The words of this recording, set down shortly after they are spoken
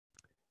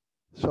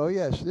So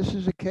yes, this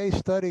is a case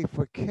study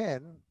for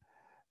Ken,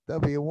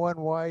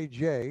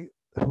 W1YJ,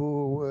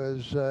 who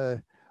was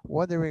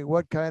wondering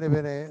what kind of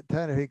an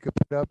antenna he could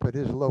put up at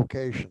his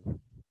location.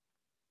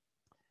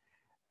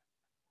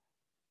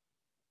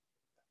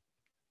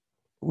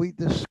 We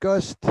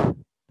discussed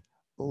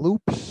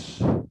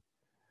loops,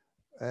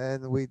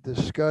 and we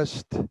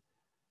discussed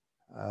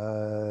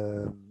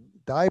uh,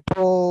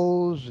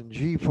 dipoles and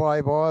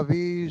G5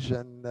 RVs,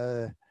 and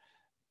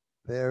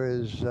there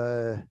is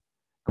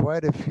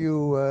quite a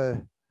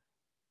few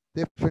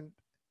different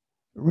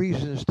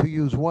reasons to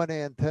use one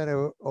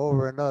antenna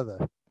over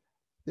another.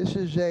 This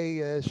is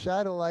a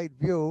satellite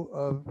view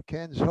of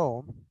Ken's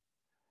home.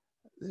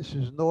 This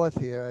is north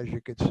here, as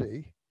you can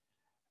see,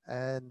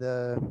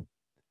 and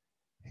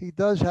he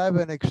does have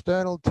an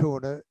external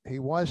tuner. He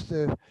wants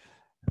to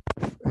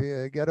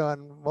get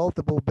on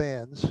multiple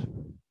bands,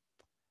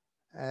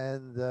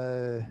 and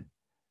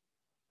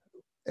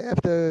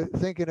after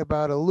thinking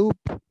about a loop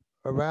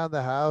around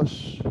the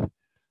house,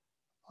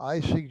 I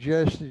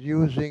suggested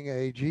using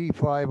a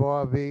G5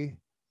 RV.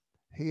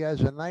 He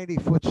has a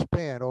 90-foot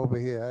span over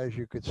here, as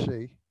you could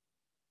see,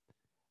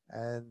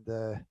 and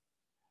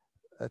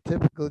a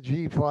typical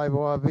G5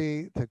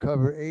 RV to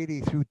cover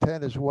 80 through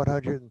 10 is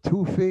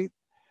 102 feet,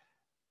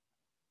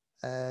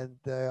 and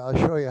I'll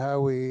show you how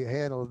we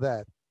handle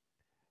that.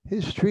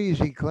 His trees,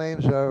 he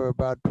claims, are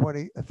about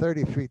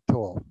 30 feet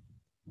tall.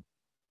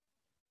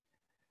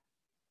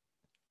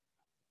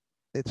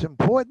 It's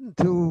important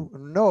to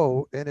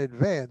know in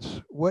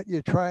advance what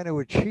you're trying to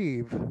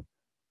achieve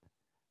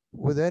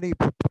with any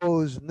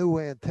proposed new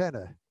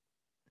antenna.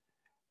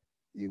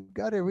 You've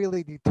got to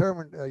really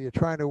determine, you're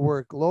trying to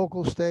work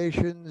local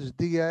stations,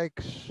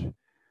 DX,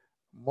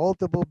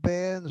 multiple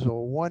bands,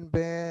 or one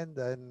band,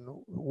 and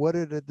what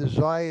are the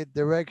desired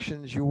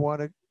directions you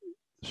want to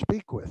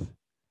speak with.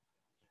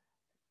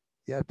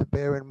 You have to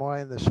bear in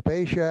mind the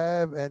space you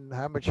have and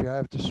how much you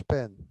have to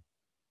spend.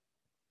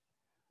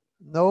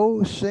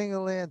 No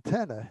single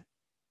antenna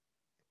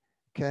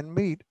can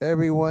meet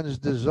everyone's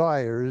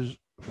desires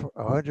for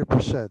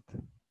 100%.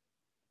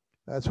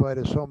 That's why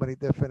there's so many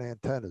different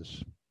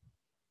antennas.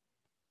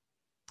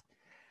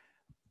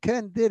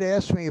 Ken did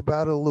ask me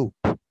about a loop.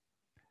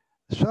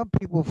 Some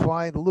people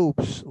find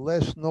loops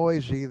less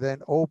noisy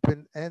than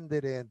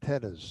open-ended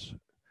antennas.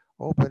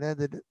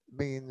 Open-ended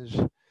means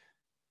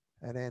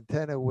an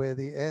antenna where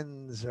the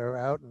ends are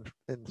out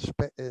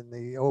in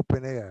the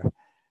open air.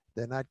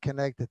 They're not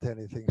connected to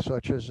anything,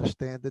 such as a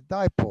standard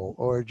dipole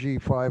or a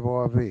G5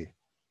 RV.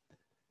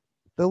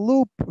 The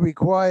loop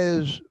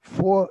requires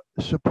 4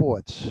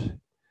 supports,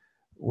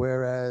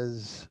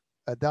 whereas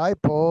a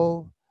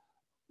dipole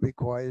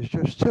requires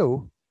just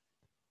 2.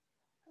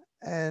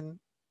 And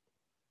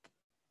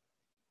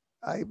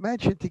I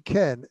mentioned to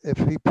Ken, if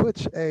he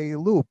puts a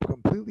loop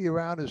completely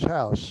around his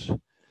house,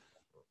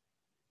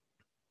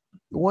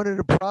 one of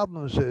the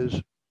problems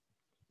is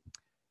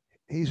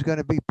he's going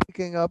to be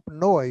picking up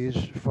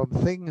noise from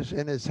things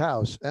in his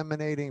house,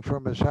 emanating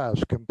from his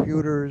house,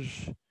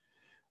 computers,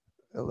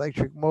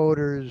 electric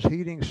motors,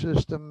 heating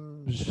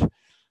systems,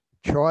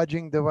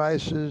 charging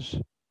devices.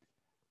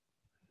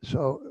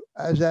 So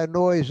as that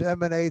noise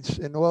emanates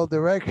in all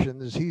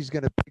directions, he's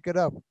going to pick it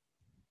up.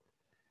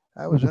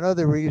 That was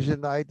another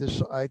reason I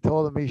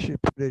told him he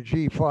should put a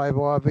G5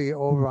 RV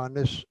over on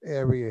this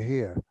area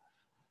here.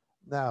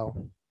 Now,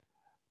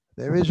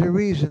 there is a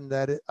reason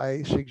that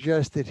I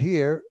suggested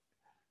here,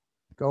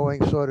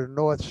 going sort of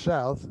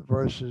north-south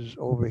versus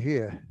over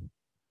here,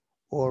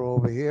 or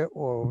over here,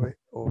 or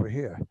over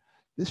here.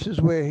 This is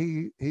where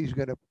he's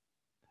going to,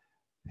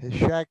 his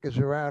shack is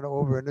around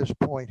over in this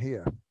point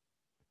here.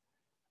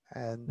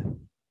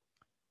 And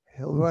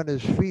he'll run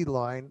his feed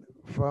line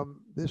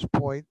from this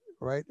point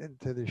right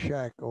into the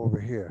shack over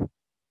here.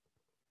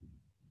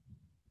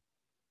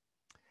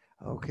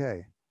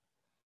 Okay.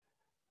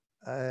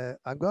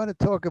 I'm going to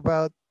talk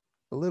about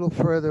a little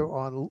further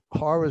on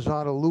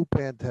horizontal loop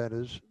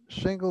antennas,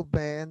 single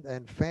band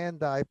and fan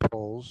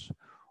dipoles,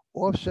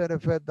 offset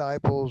effect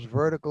dipoles,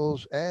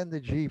 verticals, and the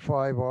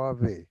G5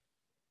 RV.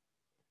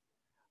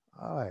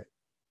 All right,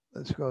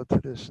 let's go to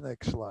this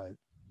next slide.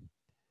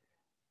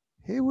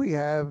 Here we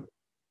have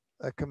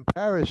a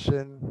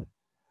comparison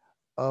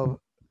of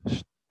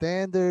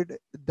standard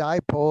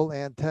dipole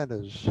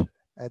antennas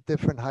at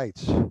different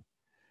heights.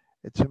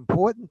 It's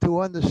important to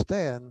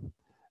understand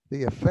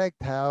the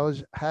effect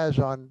has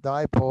on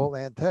dipole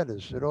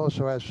antennas. It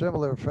also has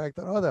similar effect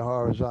on other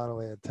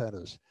horizontal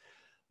antennas.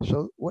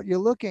 So what you're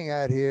looking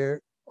at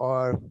here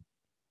are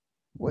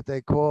what they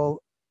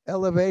call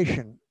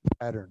elevation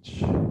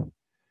patterns.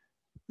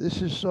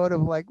 This is sort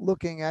of like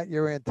looking at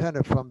your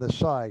antenna from the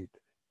side.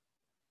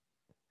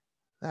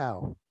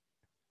 Now,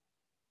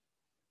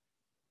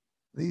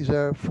 these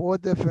are 4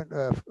 different,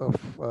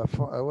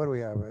 what do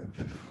we have?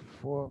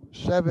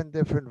 7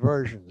 different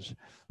versions,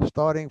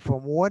 starting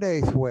from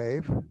 1/8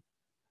 wave,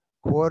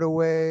 quarter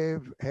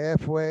wave,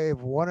 half wave,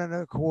 1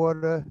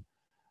 1/4.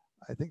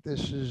 I think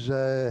this is,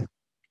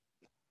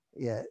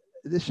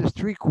 this is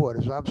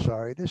 3/4. I'm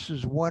sorry. This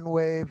is 1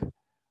 wave,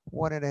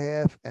 1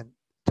 1/2, and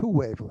 2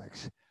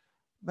 wavelengths.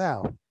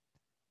 Now,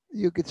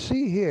 you could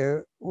see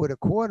here with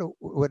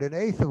with an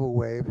eighth of a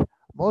wave,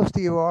 most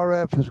of your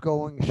RF is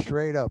going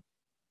straight up.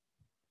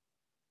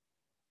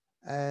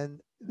 And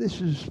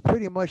this is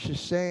pretty much the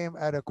same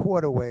at a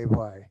quarter wave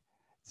high.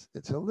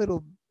 It's a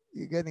little,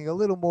 you're getting a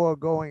little more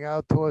going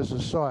out towards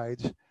the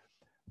sides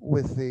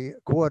with the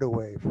quarter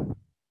wave.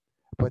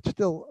 But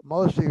still,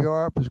 most of your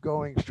ARP is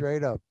going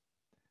straight up.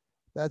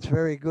 That's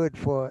very good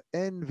for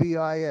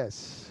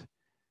NVIS.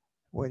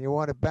 When you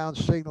want to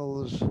bounce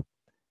signals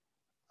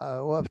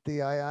off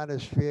the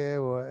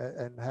ionosphere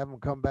and have them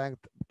come back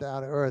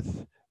down to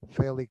Earth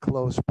fairly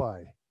close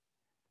by.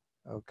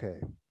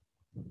 Okay.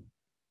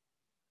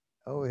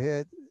 Over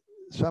here,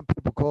 some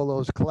people call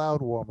those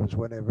cloud warmers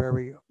when they're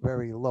very,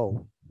 very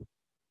low.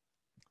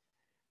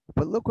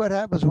 But look what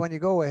happens when you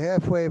go a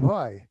half wave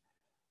high.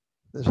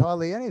 There's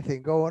hardly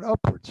anything going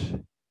upwards.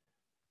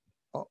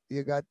 Oh,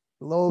 you got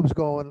lobes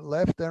going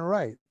left and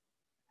right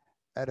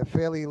at a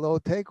fairly low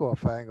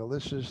takeoff angle.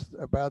 This is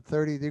about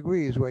 30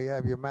 degrees where you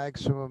have your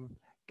maximum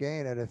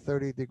gain at a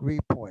 30-degree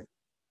point.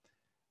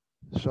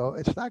 So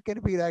it's not going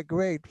to be that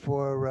great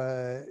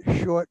for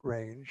short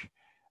range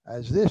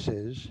as this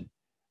is,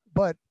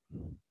 but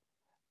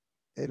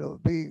it'll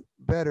be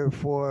better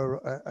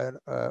for an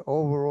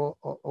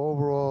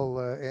overall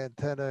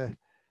antenna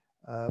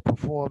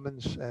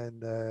performance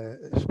and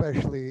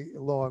especially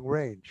long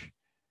range.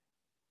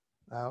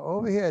 Now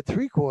over here at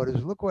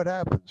 3/4, look what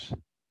happens.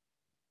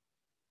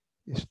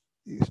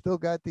 You still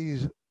got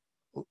these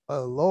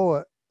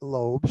lower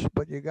lobes,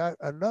 but you got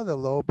another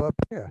lobe up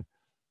here.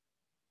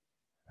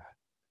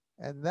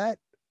 And that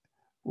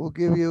will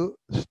give you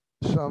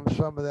some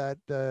of that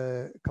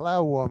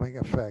cloud warming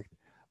effect.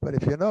 But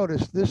if you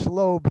notice, this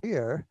lobe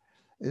here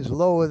is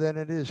lower than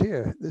it is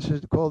here. This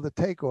is called the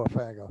takeoff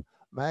angle.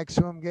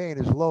 Maximum gain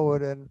is lower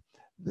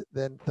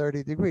than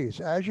 30 degrees.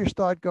 As you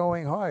start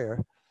going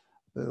higher,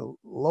 the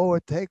lower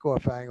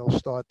takeoff angles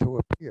start to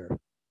appear.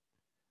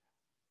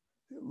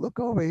 Look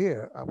over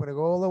here. I'm going to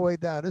go all the way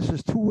down. This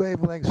is 2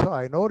 wavelengths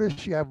high.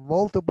 Notice you have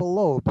multiple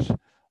lobes.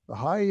 The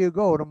higher you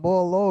go, the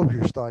more lobes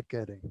you start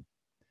getting.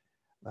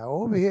 Now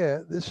over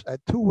here, this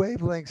at 2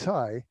 wavelengths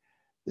high,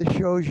 this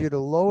shows you the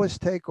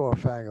lowest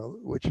takeoff angle,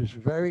 which is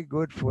very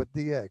good for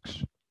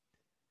DX.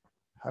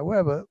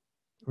 However,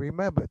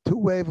 remember, 2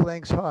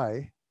 wavelengths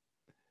high,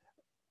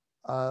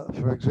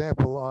 for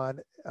example, on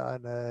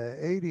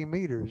 80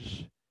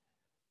 meters,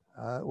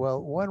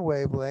 well, 1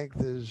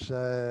 wavelength is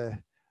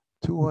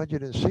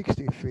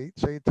 260 feet.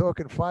 So you're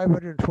talking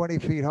 520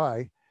 feet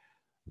high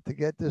to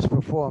get this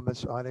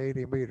performance on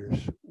 80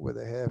 meters with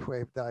a half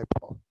wave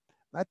dipole.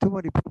 Not too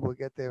many people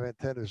get their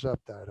antennas up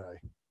that high.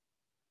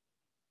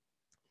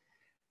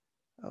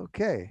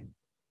 Okay.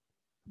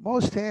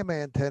 Most ham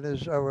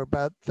antennas are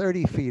about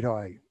 30 feet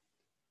high.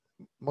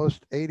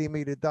 Most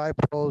 80-meter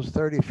dipoles,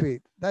 30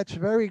 feet. That's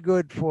very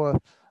good for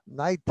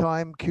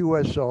nighttime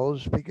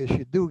QSOs because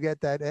you do get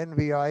that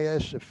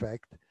NVIS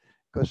effect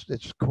because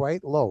it's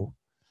quite low.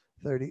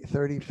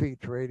 30 feet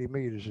for 80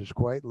 meters is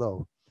quite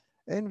low.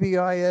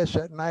 NVIS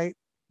at night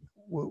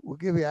will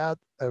give you out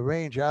a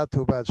range out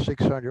to about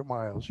 600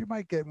 miles. You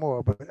might get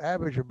more, but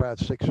average about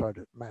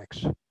 600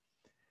 max.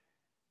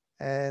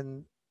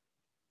 And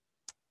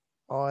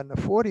on the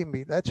 40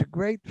 meter, that's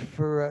great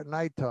for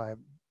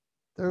nighttime.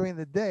 During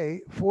the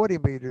day, 40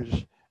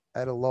 meters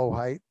at a low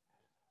height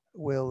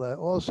will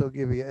also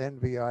give you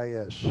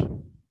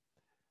NVIS.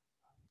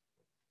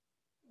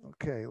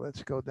 Okay,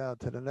 let's go down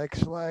to the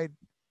next slide.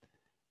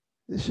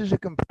 This is a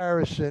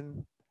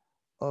comparison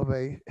of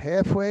a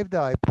half-wave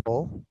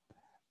dipole,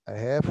 a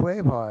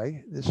half-wave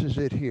high, this is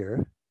it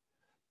here,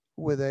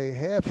 with a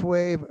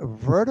half-wave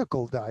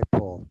vertical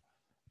dipole.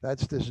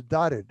 That's this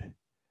dotted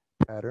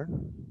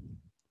pattern.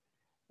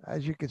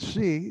 As you can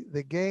see,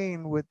 the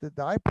gain with the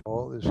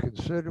dipole is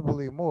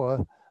considerably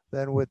more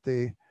than with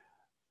the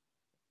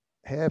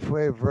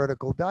half-wave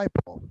vertical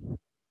dipole.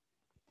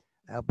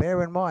 Now,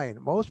 bear in mind,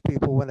 most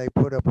people, when they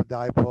put up a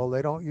dipole,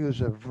 they don't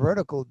use a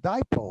vertical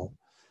dipole.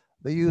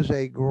 They use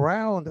a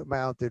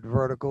ground-mounted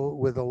vertical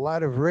with a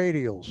lot of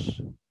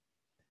radials.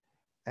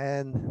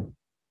 And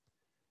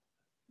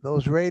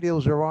those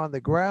radials are on the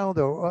ground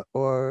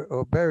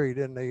or buried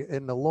in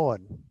the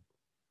lawn.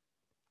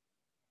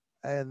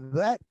 And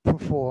that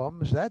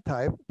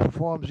type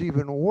performs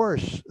even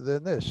worse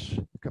than this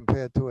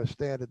compared to a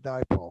standard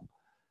dipole.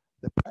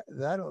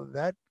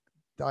 That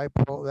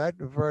dipole, that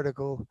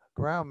vertical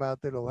ground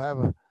mounted will have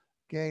a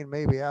gain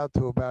maybe out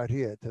to about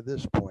here, to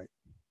this point.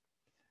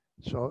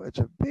 So it's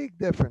a big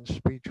difference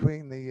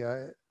between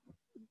the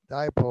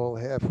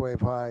dipole half-wave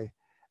high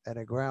and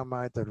a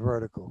ground-mounted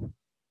vertical.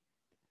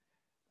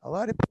 A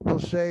lot of people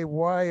say,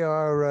 why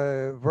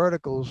are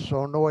verticals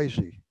so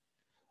noisy?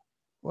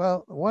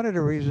 Well, one of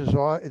the reasons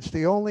are it's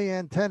the only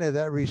antenna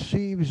that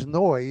receives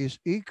noise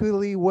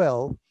equally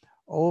well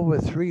over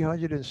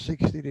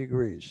 360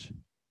 degrees.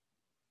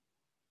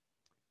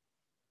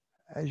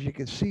 As you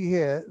can see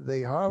here,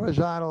 the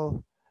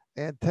horizontal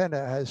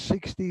antenna has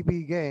 6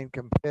 dB gain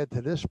compared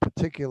to this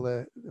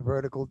particular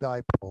vertical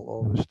dipole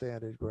over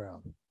standard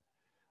ground.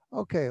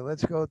 Okay,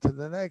 let's go to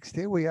the next.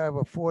 Here we have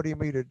a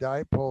 40-meter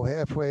dipole,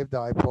 half-wave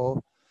dipole.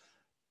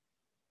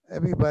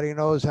 Everybody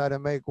knows how to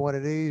make one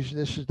of these.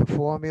 This is the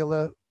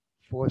formula,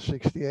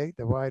 468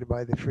 divided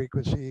by the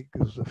frequency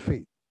equals the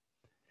feet.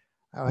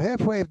 Our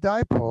half-wave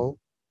dipole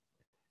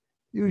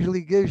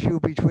usually gives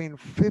you between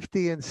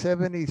 50 and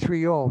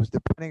 73 ohms,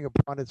 depending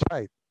upon its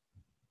height.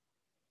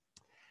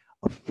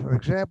 For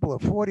example, a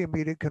 40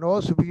 meter can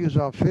also be used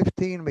on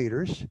 15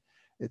 meters.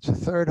 It's a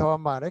third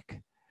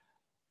harmonic,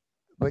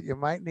 but you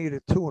might need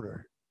a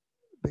tuner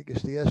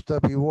because the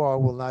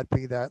SWR will not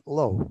be that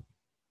low.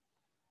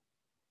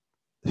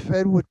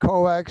 Fed with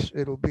coax,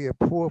 it'll be a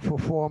poor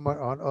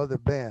performer on other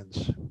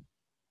bands.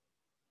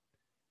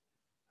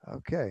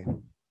 Okay.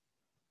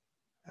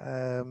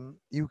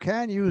 You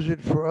can use it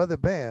for other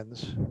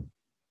bands,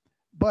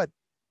 but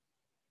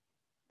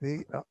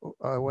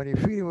when you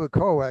feed it with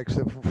coax,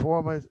 the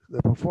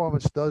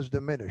performance does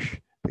diminish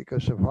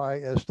because of high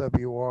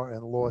SWR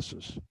and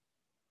losses.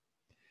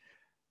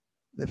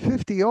 The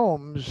 50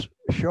 ohms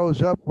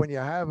shows up when you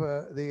have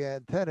the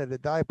antenna, the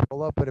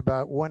dipole, up at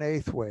about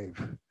 1/8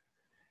 wave.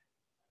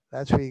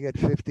 That's where you get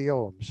 50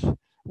 ohms.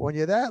 When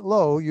you're that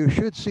low, you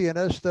should see an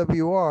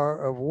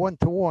SWR of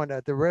 1:1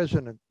 at the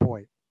resonant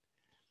point.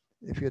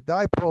 If your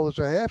dipole is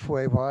a half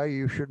wave high,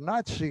 you should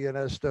not see an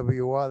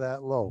SWR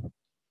that low.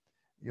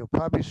 You'll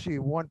probably see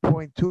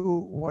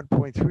 1.2,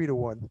 1.3 to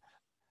 1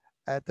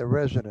 at the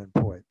resonant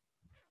point.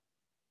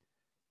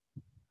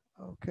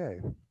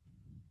 Okay.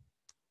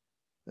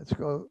 Let's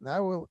go.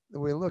 Now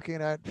we're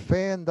looking at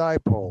fan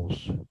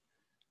dipoles.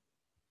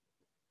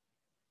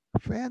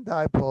 Fan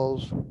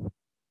dipoles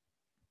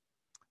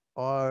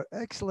are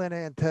excellent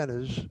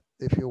antennas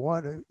if you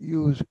want to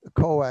use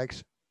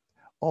coax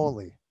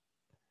only.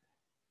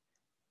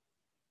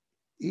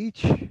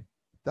 Each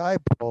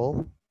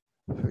dipole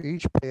for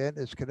each band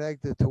is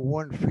connected to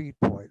one feed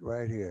point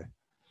right here.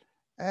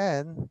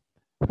 And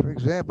for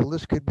example,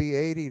 this could be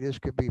 80, this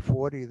could be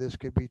 40, this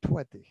could be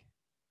 20.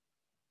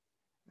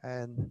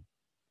 And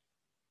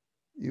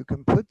you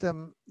can put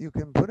them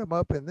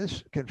up in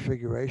this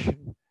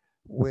configuration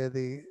where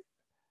the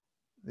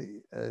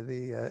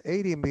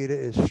 80 meter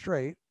is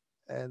straight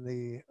and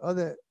the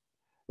other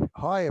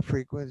higher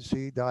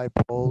frequency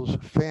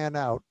dipoles fan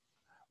out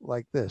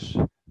like this.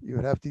 You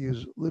would have to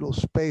use little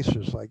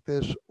spacers like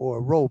this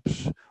or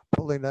ropes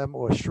pulling them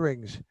or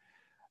strings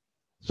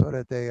so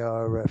that they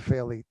are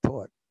fairly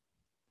taut.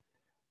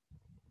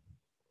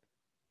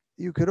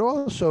 You could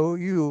also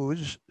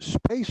use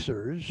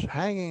spacers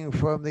hanging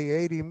from the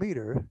 80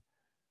 meter,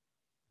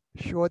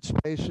 short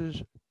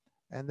spacers,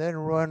 and then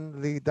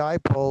run the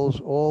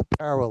dipoles all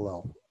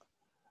parallel.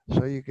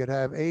 So you could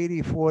have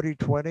 80, 40,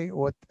 20,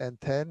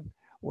 and 10,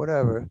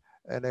 whatever,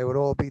 and they would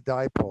all be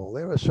dipole.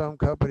 There are some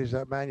companies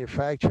that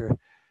manufacture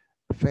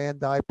fan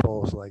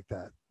dipoles like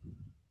that.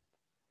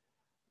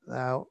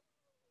 Now,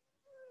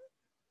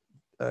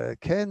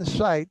 Ken's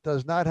site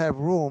does not have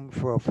room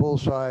for a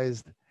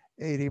full-sized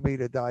 80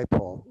 meter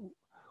dipole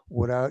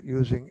without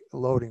using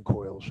loading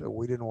coils, so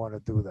we didn't want to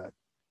do that.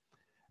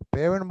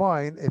 Bear in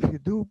mind, if you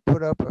do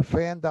put up a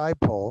fan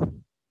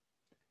dipole,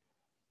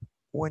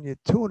 when you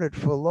tune it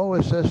for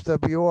lowest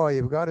SWR,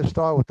 you've got to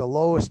start with the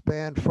lowest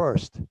band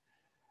first.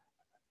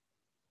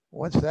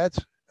 Once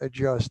that's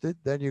adjusted,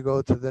 then you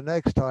go to the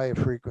next higher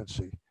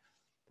frequency.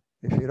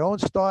 If you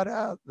don't start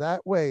out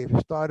that way, if you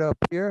start up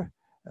here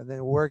and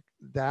then work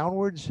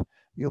downwards,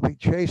 you'll be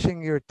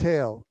chasing your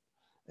tail.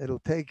 It'll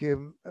take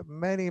you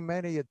many,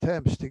 many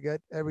attempts to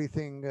get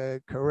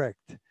everything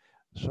correct.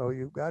 So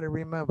you've got to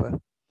remember,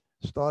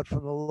 start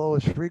from the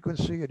lowest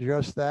frequency,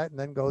 adjust that, and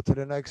then go to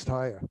the next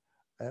higher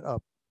and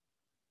up.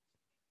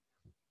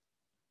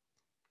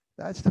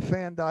 That's the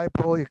fan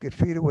dipole. You could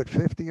feed it with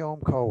 50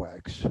 ohm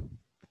coax.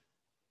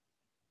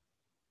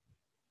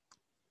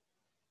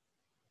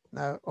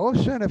 Now,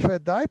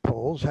 O-center-fed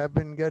dipoles have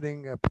been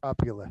getting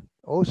popular.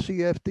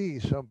 OCFD,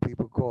 some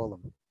people call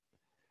them.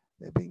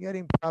 They've been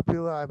getting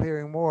popular. I'm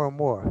hearing more and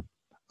more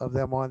of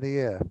them on the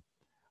air.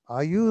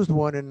 I used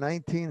one in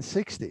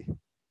 1960.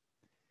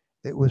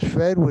 It was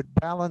fed with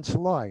balanced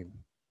line.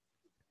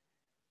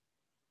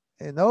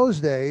 In those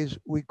days,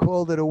 we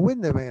called it a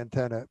Wyndham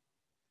antenna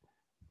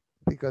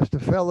because the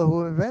fellow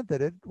who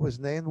invented it was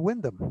named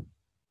Wyndham.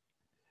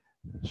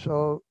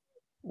 So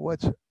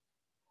what's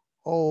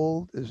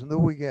old is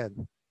new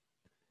again.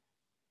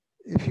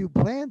 If you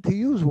plan to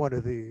use one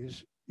of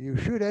these, you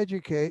should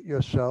educate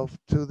yourself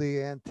to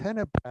the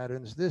antenna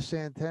patterns this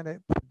antenna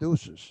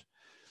produces,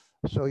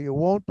 so you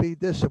won't be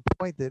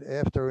disappointed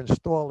after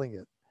installing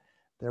it.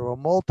 There are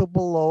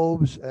multiple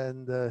lobes,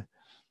 and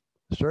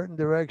certain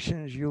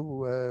directions you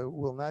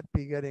will not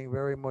be getting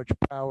very much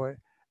power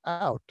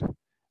out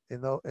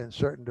in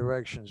certain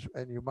directions,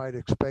 and you might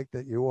expect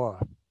that you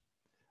are.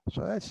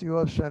 So that's the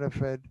off-center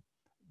fed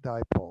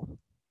dipole.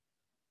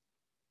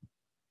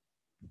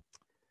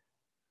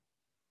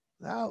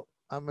 Now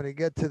I'm going to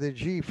get to the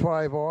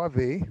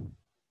G5RV.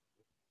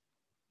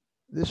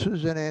 This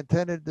was an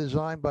antenna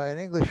designed by an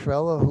English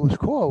fellow whose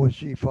call was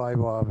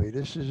G5RV.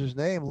 This is his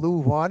name,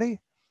 Lou Varney.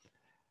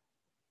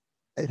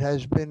 It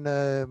has been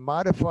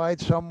modified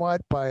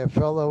somewhat by a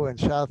fellow in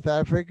South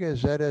Africa,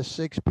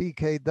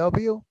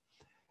 ZS6BKW.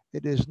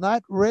 It is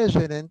not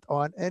resident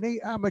on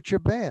any amateur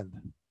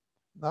band.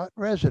 Not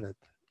resident.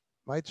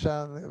 Might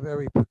sound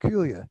very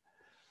peculiar.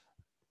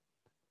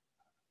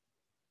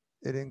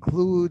 It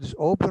includes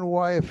open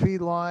wire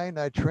feed line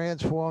that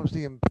transforms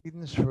the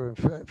impedance for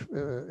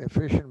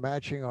efficient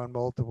matching on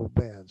multiple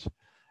bands.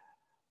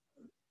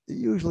 It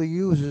usually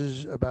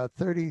uses about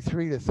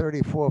 33 to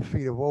 34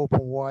 feet of open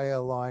wire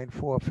line,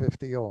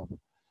 450 ohm.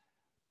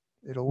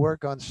 It'll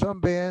work on some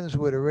bands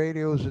with a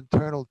radio's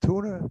internal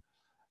tuner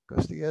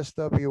because the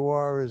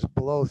SWR is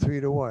below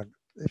 3 to 1.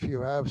 If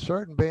you have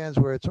certain bands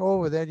where it's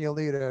over, then you'll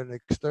need an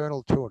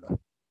external tuner.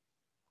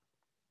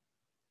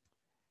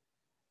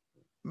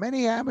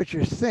 Many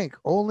amateurs think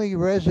only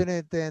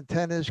resonant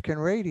antennas can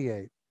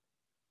radiate.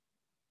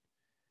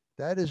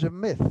 That is a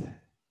myth.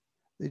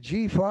 The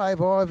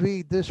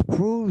G5RV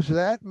disproves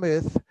that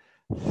myth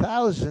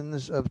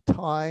thousands of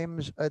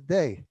times a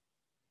day.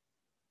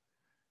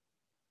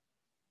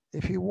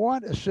 If you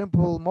want a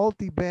simple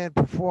multi-band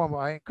performer,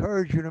 I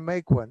encourage you to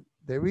make one.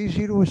 They're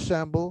easy to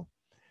assemble.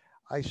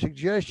 I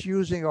suggest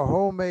using a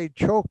homemade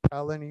choke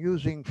balun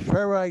using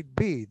ferrite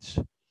beads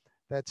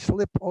that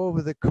slip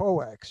over the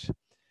coax,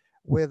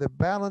 where the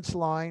balance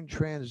line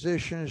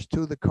transitions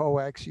to the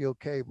coaxial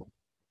cable.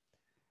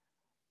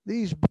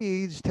 These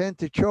beads tend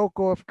to choke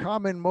off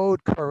common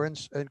mode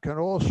currents and can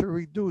also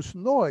reduce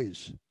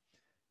noise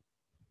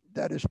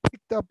that is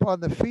picked up on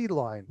the feed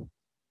line.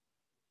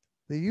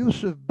 The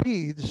use of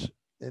beads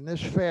in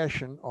this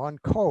fashion on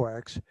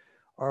coax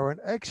are an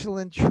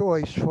excellent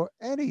choice for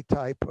any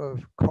type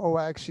of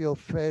coaxial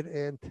fed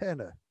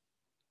antenna.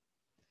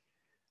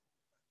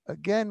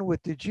 Again,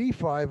 with the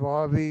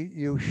G5RV,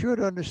 you should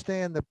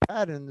understand the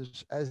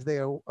patterns as they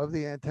are of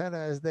the antenna,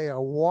 as they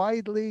are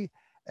widely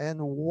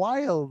and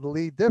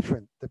wildly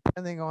different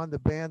depending on the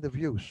band of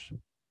use.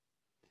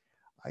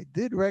 I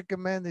did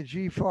recommend the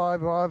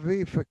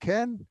G5RV for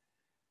Ken.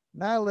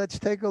 Now let's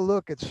take a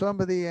look at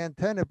some of the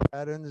antenna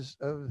patterns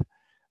of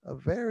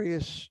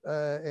various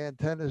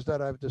antennas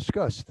that I've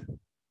discussed.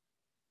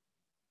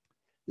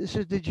 This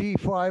is the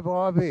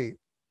G5RV.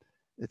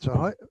 It's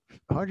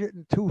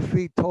 102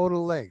 feet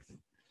total length.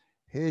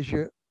 Here's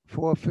your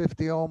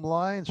 450 ohm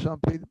line. Some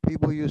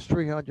people use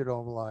 300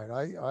 ohm line.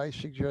 I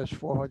suggest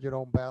 400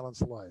 ohm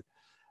balanced line.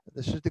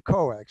 This is the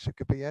coax. It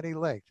could be any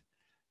length.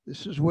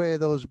 This is where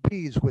those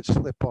beads would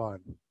slip on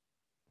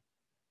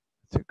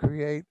to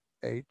create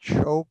a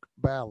choke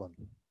balun.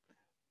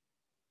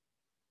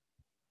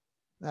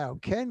 Now,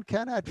 Ken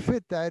cannot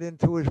fit that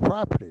into his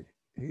property.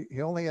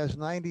 He only has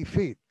 90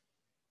 feet.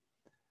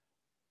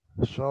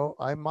 So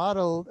I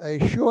modeled a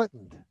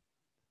shortened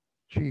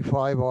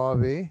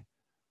G5RV,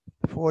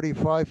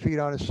 45 feet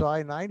on the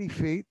side, 90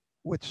 feet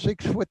with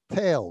 6-foot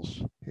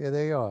tails. Here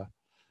they are.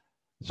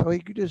 So he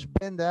could just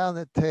bend down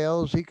the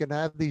tails. He can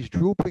have these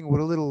drooping with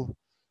a little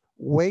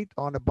weight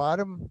on the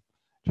bottom,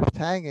 just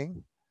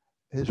hanging.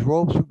 His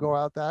ropes would go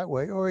out that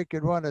way, or he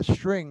could run a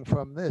string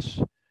from this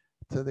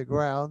to the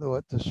ground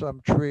or to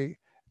some tree.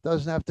 It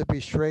doesn't have to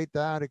be straight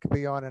down. It could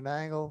be on an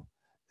angle.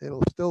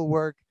 It'll still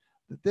work.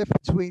 The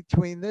difference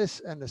between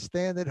this and the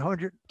standard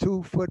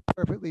 102-foot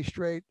perfectly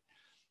straight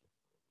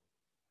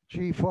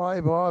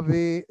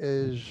G5RV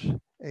is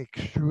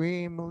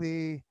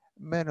extremely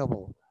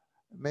minimal,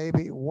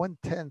 maybe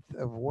 1/10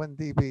 of 1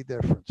 dB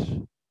difference.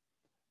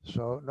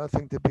 So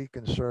nothing to be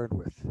concerned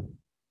with.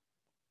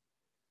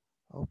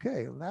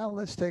 Okay, now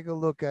let's take a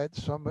look at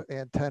some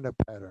antenna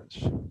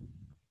patterns.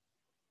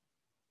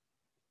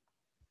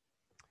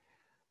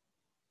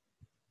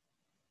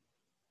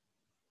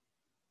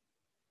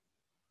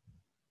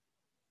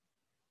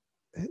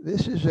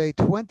 This is a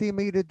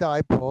 20-meter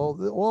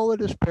dipole. All of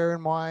this, bear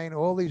in mind,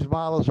 all these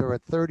models are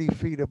at 30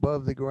 feet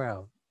above the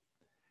ground.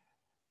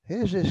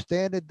 Here's a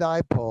standard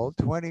dipole,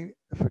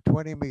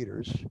 20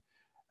 meters,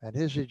 and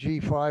here's a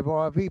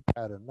G5RV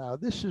pattern. Now,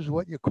 this is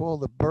what you call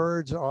the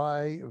bird's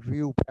eye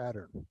view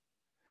pattern.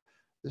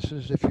 This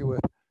is if you were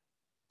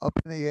up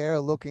in the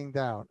air looking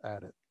down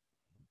at it.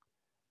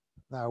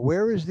 Now,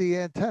 where is the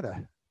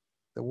antenna,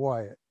 the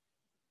wire?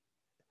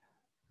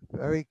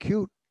 Very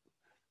cute.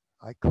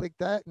 I click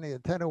that and the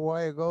antenna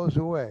wire goes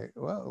away.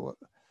 Well,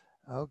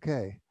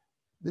 okay.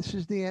 This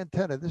is the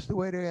antenna. This is the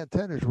way the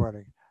antenna is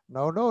running.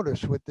 Now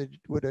notice with a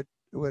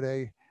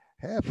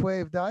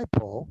half-wave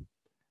dipole,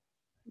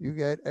 you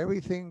get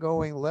everything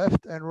going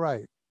left and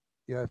right.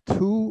 You have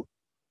 2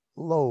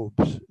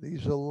 lobes.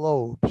 These are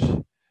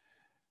lobes,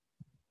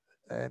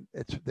 and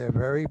they're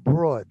very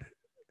broad.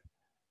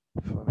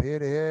 From here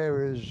to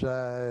here is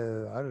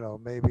I don't know,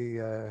 maybe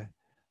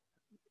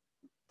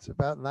it's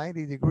about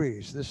 90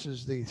 degrees. This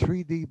is the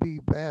 3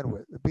 dB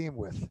bandwidth, the beam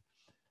width.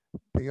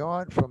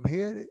 Beyond from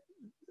here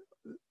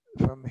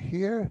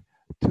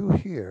to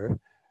here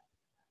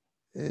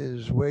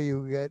is where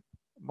you get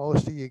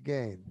most of your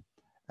gain.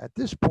 At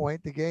this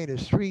point, the gain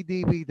is 3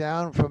 dB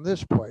down from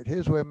this point.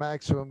 Here's where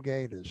maximum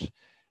gain is,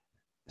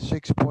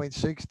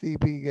 6.6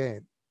 dB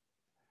gain.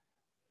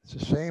 It's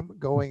the same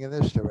going in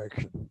this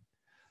direction.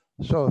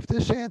 So if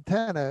this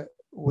antenna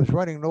was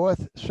running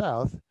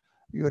north-south,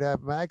 you would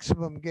have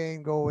maximum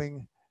gain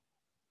going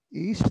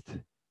east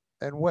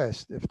and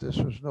west if this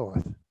was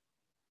north.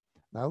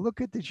 Now look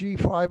at the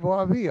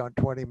G5RV on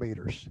 20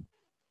 meters.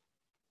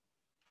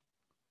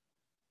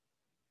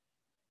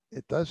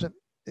 It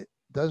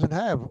doesn't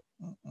have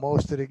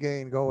most of the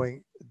gain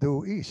going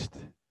due east.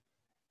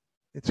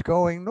 It's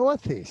going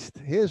northeast.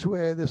 Here's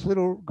where this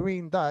little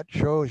green dot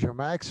shows your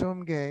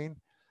maximum gain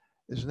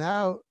is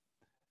now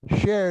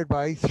shared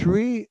by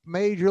three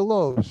major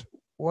lobes,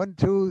 1,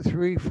 2,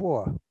 3,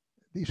 4,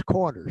 these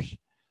corners.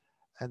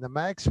 And the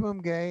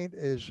maximum gain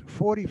is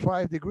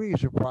 45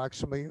 degrees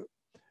approximately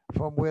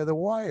from where the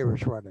wire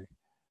is running.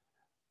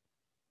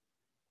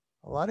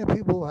 A lot of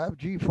people have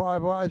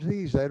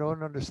G5RVs, they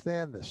don't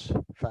understand this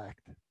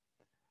fact.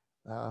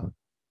 Now,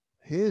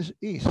 here's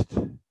east.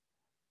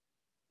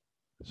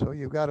 So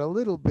you've got a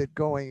little bit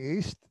going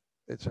east.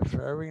 It's a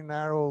very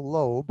narrow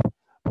lobe,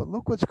 but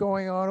look what's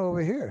going on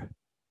over here.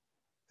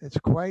 It's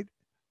quite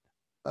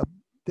a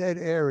dead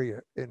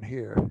area in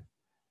here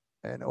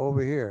and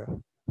over here.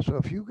 So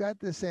if you got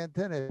this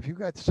antenna, if you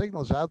got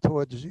signals out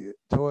towards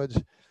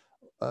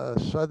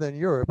Southern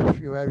Europe, if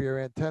you have your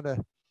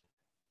antenna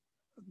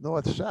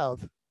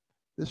north-south,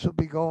 this will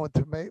be going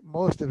to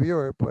most of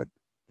Europe, but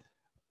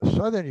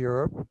Southern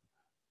Europe,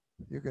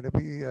 you're going to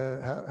be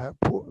have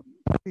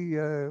pretty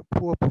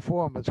poor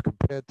performance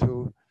compared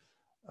to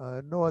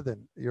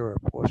Northern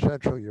Europe or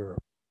Central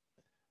Europe.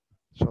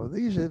 So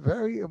these are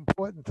very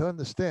important to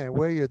understand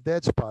where your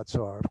dead spots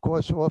are. Of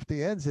course, off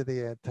the ends of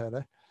the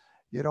antenna,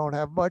 you don't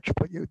have much,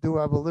 but you do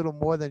have a little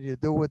more than you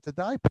do with the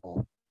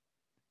dipole.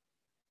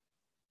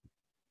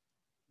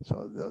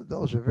 So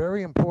those are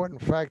very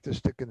important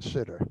factors to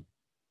consider.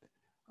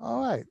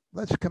 All right,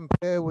 let's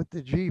compare with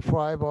the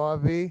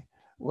G5RV,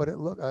 what it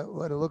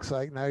looks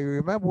like. Now you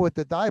remember what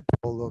the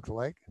dipole looked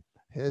like.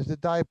 Here's the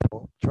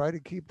dipole. Try to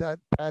keep that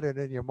pattern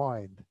in your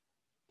mind.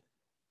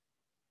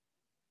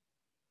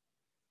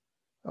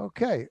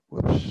 Okay,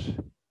 whoops.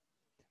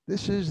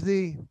 This is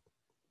the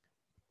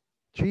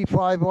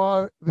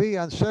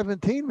G5RV on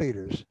 17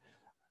 meters.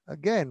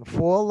 Again,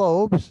 4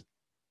 lobes,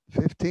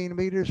 15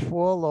 meters,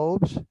 4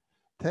 lobes.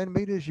 10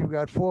 meters, you've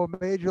got 4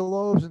 major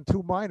lobes and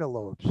 2 minor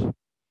lobes.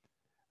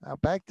 Now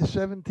back to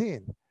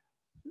 17.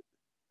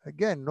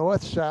 Again,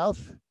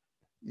 north-south,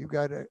 you've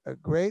got a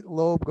great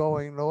lobe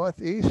going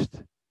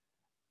northeast,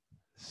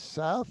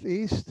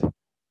 southeast,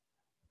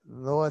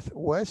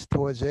 northwest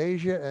towards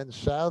Asia, and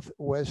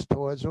southwest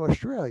towards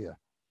Australia.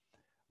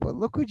 But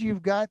look what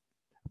you've got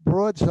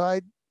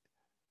broadside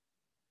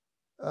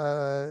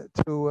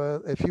if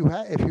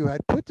you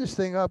had put this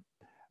thing up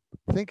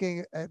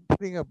thinking at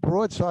putting a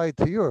broadside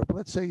to Europe.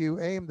 Let's say you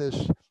aim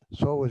this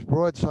so it was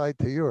broadside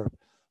to Europe.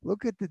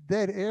 Look at the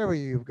dead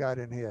area you've got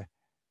in here.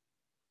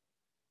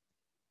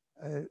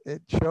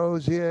 It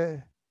shows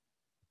here.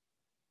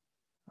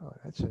 Oh,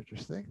 that's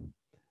interesting.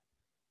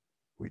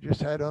 We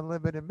just had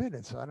unlimited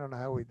minutes. I don't know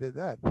how we did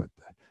that, but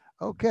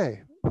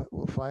okay,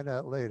 we'll find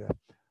out later.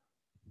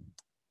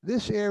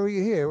 This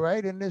area here,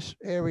 right in this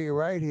area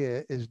right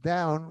here, is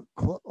down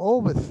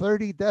over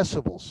 30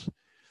 decibels.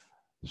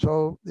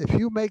 So if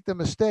you make the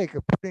mistake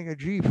of putting a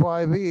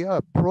G5E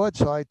up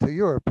broadside to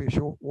Europe, if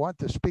you want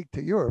to speak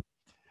to Europe,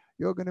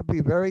 you're going to be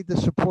very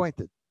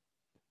disappointed.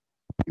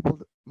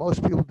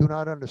 Most people do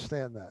not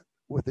understand that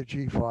with the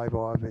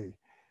G5RV.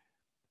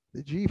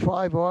 The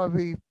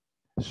G5RV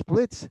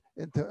splits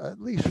into at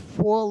least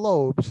 4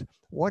 lobes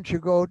once you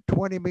go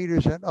 20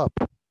 meters and up.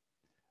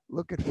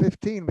 Look at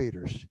 15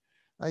 meters.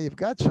 Now you've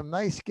got some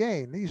nice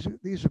gain.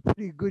 These are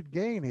pretty good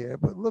gain here,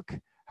 but look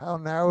how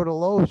narrow the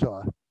lobes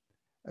are.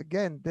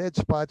 Again, dead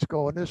spots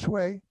going this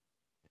way.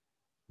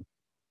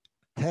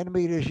 10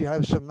 meters, you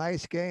have some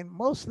nice gain.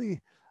 Most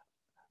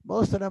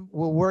of them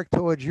will work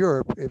towards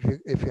Europe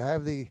if you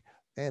have the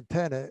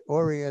antenna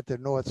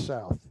oriented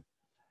north-south.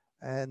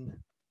 And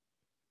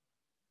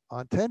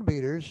on 10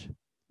 meters,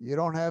 you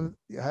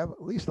have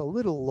at least a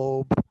little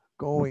lobe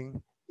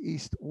going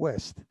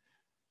east-west.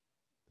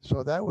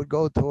 So that would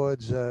go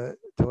towards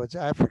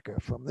Africa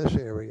from this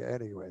area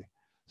anyway.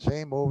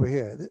 Same over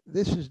here.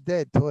 This is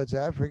dead towards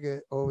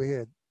Africa over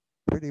here,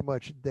 pretty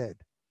much dead.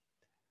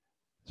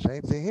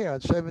 Same thing here.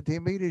 On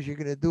 17 meters, you're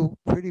going to do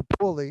pretty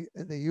poorly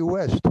in the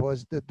U.S.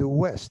 towards the due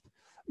west.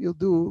 You'll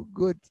do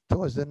good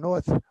towards the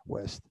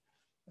northwest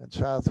and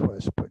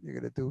southwest, but you're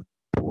going to do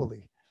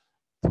poorly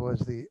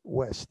towards the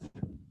west.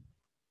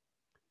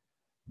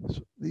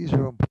 So these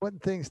are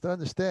important things to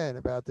understand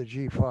about the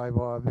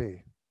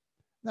G5RV.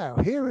 Now,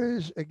 here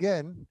is,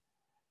 again,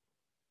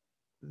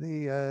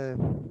 the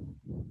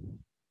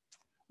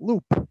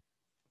loop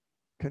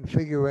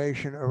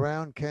configuration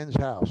around Ken's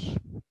house.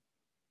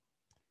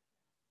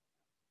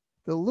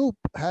 The loop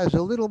has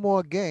a little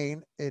more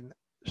gain in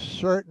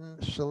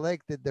certain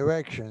selected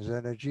directions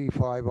than a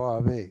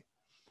G5RV.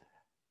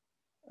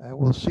 And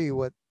we'll see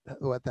what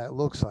that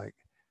looks like.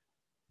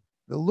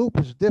 The loop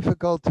is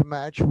difficult to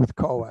match with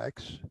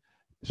coax,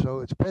 so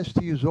it's best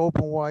to use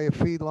open wire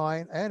feed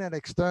line and an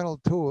external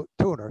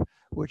tuner,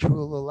 which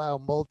will allow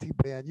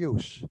multi-band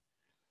use.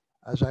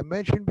 As I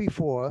mentioned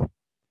before,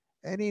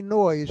 any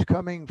noise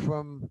coming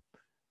from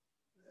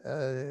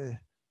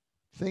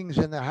things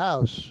in the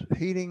house,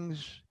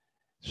 heatings,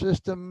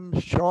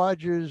 systems,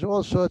 chargers,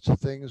 all sorts of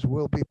things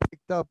will be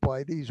picked up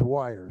by these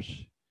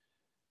wires.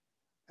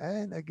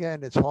 And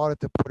again, it's harder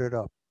to put it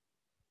up.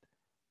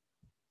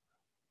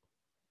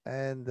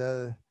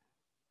 And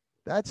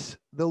that's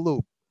the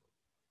loop.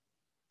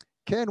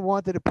 Ken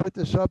wanted to put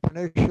this up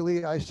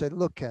initially. I said,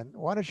 look, Ken,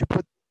 why don't you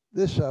put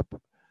this up,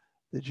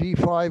 the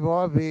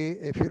G5RV.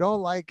 If you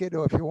don't like it,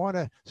 or if you want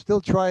to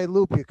still try a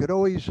loop, you could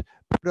always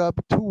put up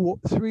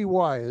 3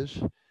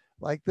 wires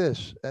like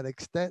this and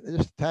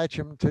just attach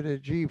them to the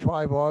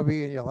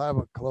G5RV and you'll have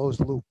a closed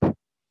loop.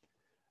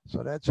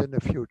 So that's in the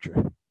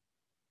future.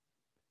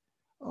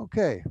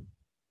 Okay.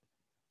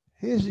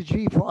 Here's the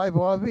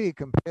G5RV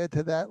compared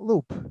to that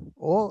loop,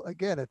 all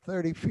again at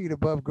 30 feet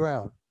above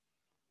ground.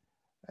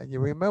 And you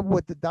remember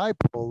what the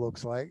dipole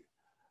looks like.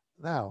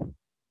 Now,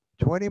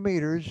 20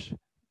 meters,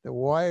 the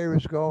wire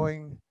is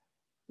going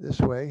this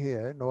way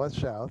here,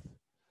 north-south.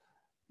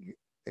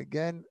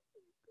 Again,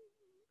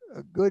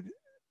 a good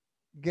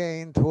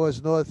gain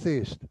towards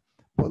northeast.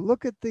 But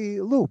look at the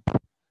loop.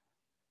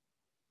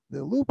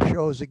 The loop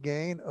shows a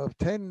gain of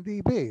 10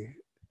 dB,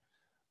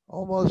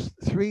 almost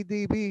 3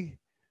 dB,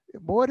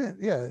 more than,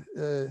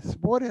 it's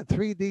more than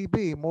 3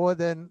 dB, more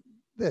than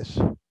this.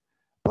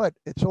 But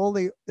it's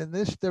only in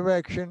this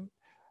direction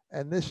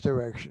and this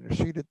direction. You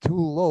see the 2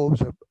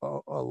 lobes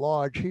are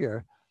large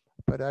here,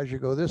 but as you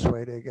go this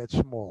way, they get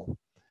small.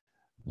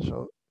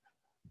 So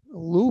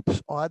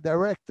loops are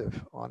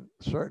directive on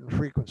certain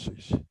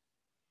frequencies.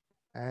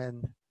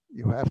 And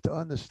you have to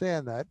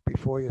understand that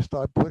before you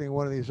start putting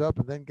one of these up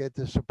and then get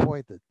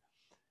disappointed.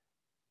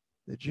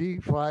 The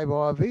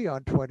G5RV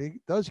on 20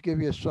 does give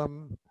you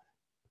some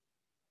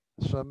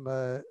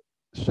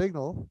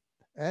signal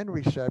and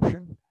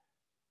reception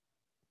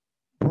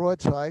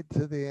broadside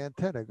to the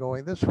antenna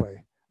going this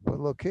way. But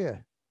look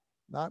here,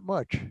 not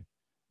much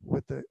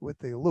with the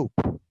loop.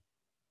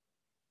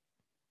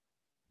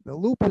 The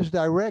loop is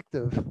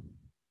directive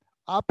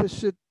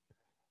opposite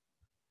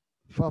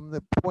from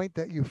the point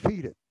that you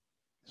feed it.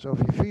 So if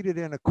you feed it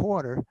in a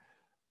corner,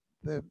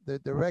 the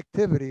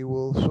directivity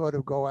will sort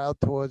of go out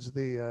towards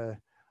the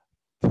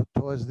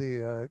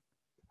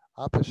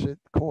opposite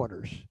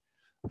corners.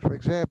 For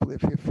example,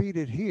 if you feed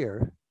it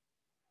here,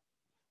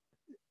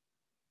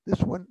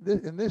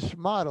 in this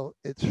model,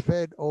 it's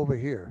fed over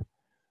here.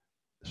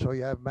 So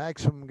you have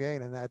maximum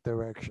gain in that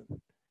direction.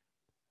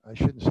 I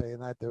shouldn't say in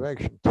that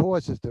direction,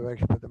 towards this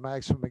direction, but the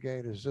maximum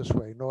gain is this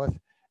way, north,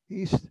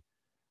 east,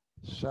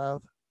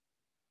 south,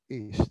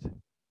 east.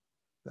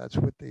 That's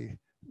with the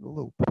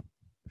loop,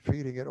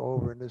 feeding it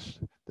over in this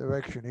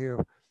direction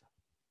here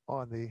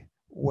on the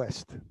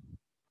west.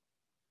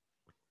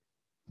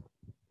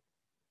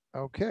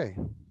 Okay.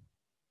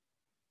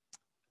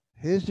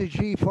 Here's the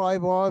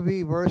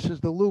G5RV versus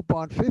the loop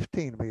on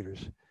 15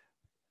 meters.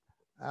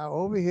 Now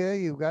over here,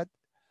 you've got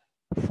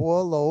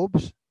 4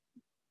 lobes,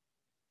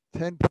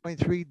 10.3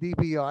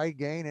 dBi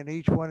gain in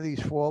each one of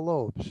these 4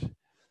 lobes.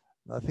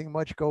 Nothing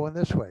much going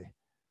this way.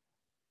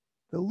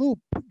 The loop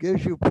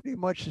gives you pretty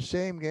much the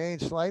same gain,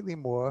 slightly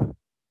more,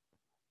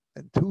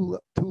 in two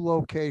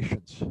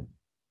locations.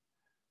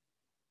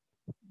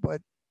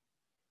 But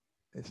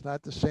it's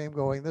not the same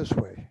going this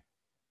way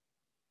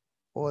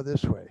or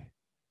this way.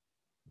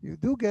 You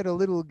do get a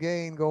little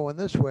gain going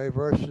this way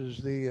versus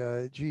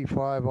the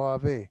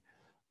G5RV,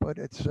 but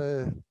it's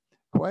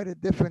quite a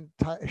different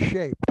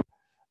shape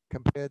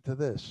compared to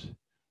this.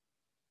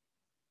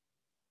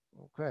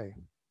 Okay.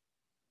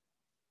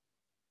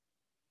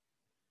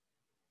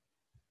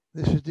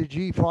 This is the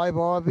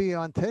G5RV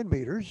on 10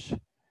 meters.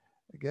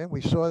 Again,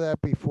 we saw that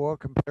before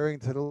comparing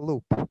to the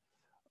loop.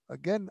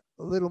 Again,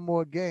 a little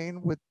more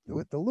gain with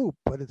the loop,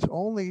 but it's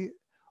only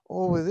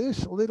over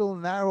this little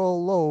narrow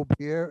lobe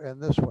here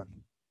and this one.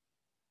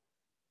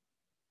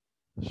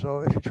 So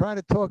if you're trying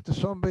to talk to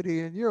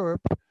somebody in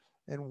Europe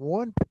in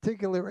one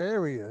particular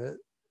area,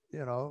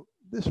 you know,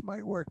 this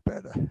might work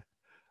better.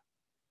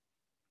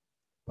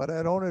 But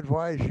I don't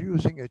advise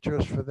using it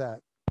just for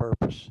that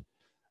purpose.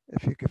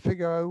 If you can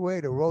figure out a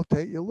way to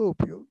rotate your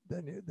loop,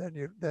 then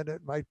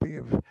it might be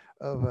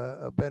of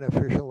a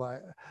beneficial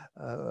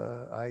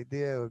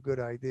idea or a good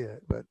idea.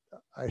 But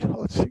I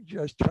don't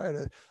suggest try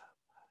to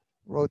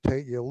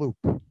rotate your loop.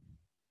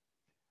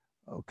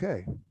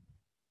 Okay.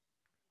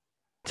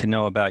 To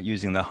know about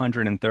using the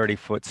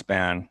 130-foot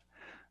span,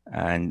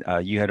 and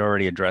you had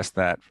already addressed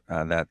that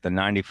that the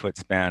 90-foot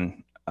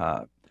span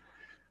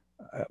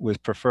was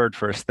preferred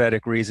for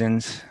aesthetic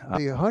reasons.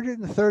 The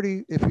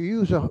 130, if you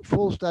use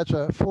that's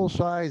a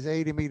full-size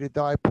 80-meter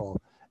dipole.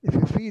 If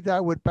you feed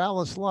that with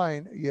balanced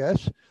line,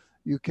 yes,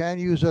 you can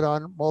use it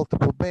on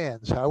multiple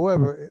bands.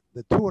 However,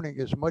 the tuning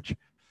is much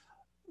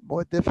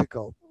more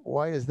difficult.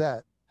 Why is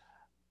that?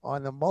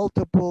 On the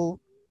multiple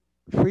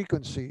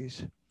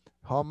frequencies,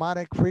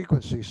 harmonic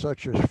frequencies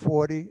such as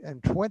 40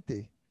 and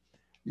 20,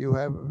 you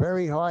have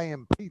very high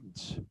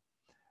impedance,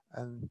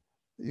 and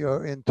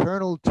your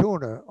internal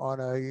tuner on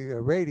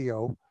a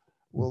radio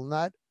will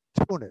not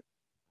tune it.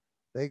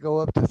 They go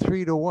up to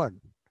 3-to-1.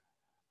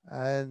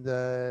 And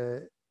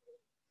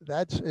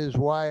that is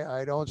why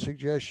I don't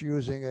suggest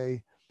using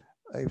a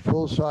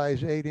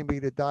full-size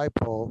 80-meter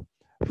dipole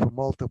for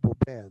multiple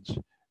bands.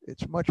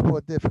 It's much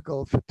more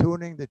difficult for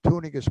tuning. The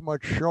tuning is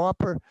much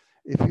sharper.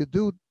 If you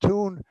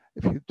tune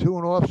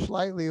off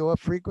slightly off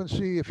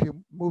frequency, if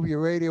you move your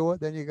radio,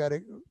 then you got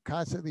to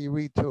constantly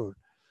retune.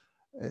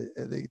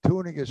 The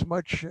tuning is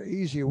much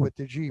easier with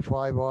the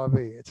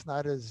G5RV. It's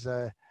not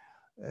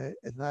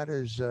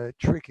as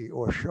tricky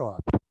or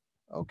sharp.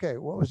 Okay,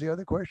 what was the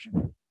other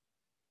question?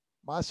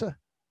 Masa?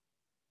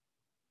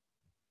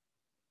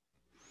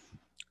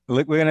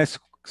 We're going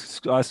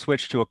to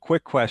switch to a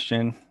quick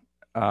question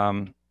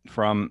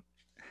from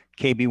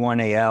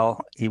KB1AL.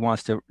 He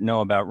wants to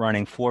know about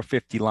running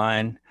 450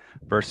 line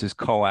versus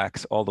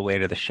coax all the way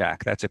to the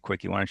shack. That's a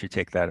quickie. Why don't you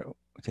take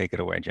it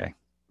away, Jay?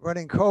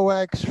 Running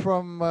coax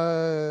from,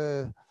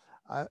 I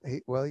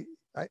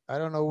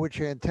don't know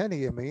which antenna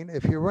you mean.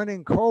 If you're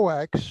running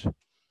coax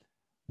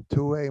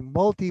to a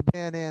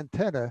multi-band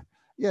antenna,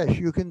 yes,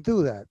 you can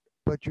do that,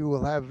 but you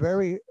will have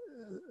very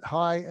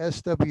high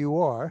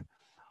SWR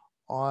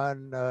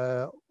on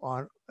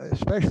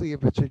especially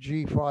if it's a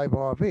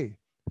G5RV.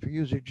 If you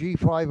use a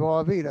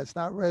G5RV that's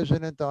not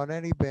resonant on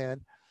any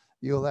band,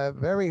 you'll have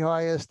very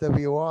high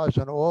SWRs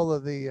on all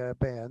of the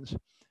bands,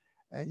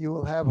 and you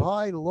will have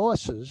high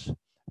losses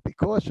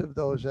because of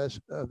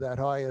that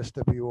high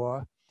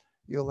SWR.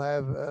 You'll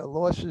have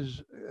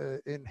losses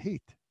in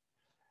heat,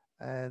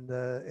 and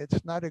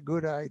it's not a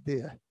good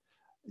idea.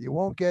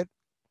 You'll get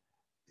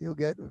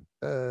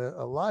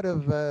a lot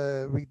of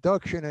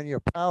reduction in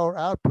your power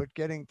output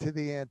getting to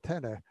the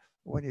antenna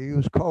when you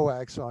use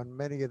coax on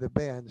many of the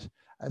bands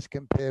as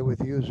compared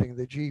with using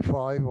the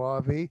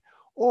G5RV,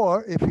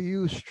 or if you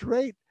use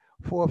straight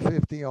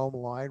 450 ohm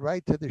line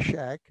right to the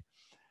shack,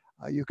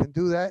 you can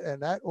do that,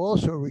 and that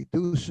also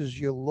reduces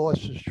your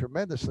losses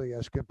tremendously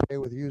as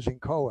compared with using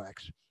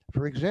coax.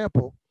 For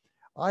example,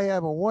 I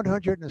have a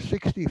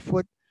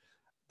 160-foot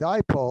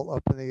dipole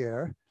up in the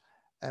air,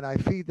 and I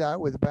feed that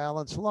with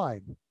balanced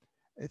line.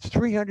 It's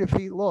 300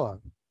 feet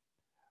long.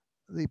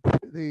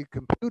 The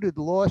computed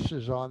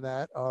losses on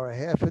that are a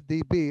half a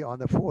dB on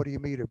the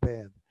 40-meter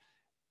band.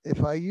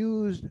 If I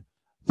used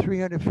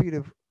 300 feet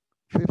of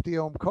 50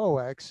 ohm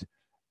coax,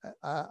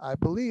 I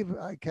believe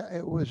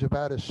it was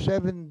about a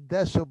 7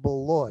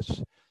 decibel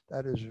loss.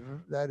 That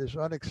is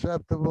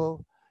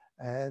unacceptable.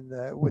 And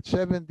with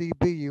 7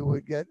 dB, you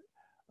would get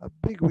a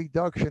big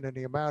reduction in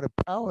the amount of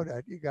power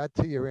that you got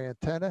to your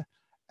antenna,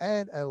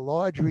 and a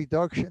large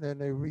reduction in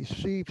the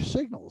received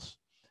signals.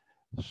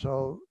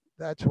 So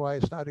that's why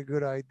it's not a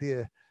good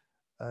idea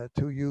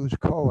to use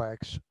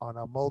coax on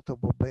a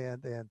multiple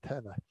band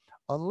antenna,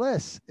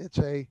 unless it's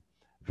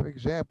for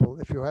example,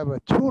 if you have a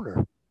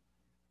tuner,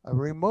 a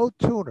remote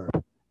tuner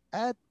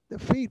at the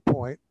feed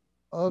point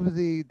of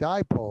the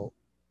dipole.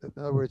 In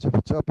other words, if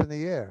it's up in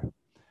the air,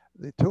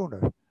 the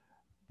tuner,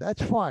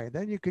 that's fine.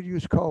 Then you could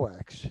use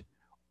coax.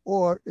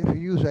 Or if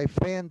you use a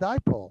fan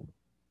dipole,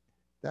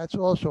 that's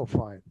also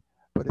fine.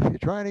 But if you're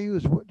trying to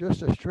use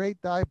just a straight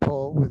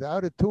dipole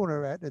without a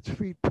tuner at its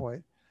feed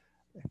point,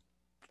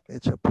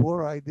 it's a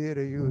poor idea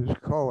to use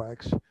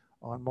coax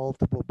on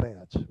multiple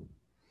bands.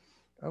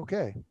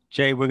 Okay.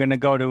 Jay, we're going to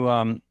go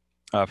to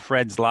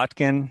Frederick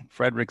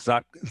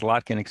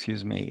Zlotkin,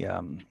 excuse me.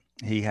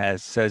 He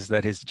says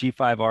that his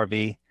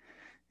G5RV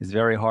is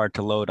very hard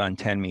to load on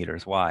 10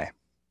 meters. Why?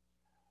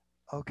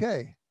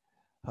 Okay.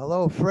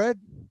 Hello, Fred.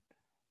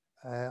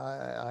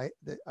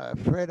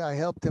 Fred, I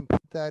helped him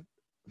put that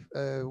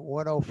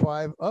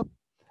 105 up.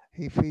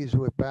 He feeds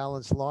with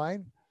balanced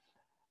line.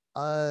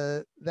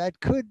 That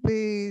could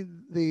be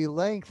the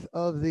length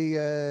of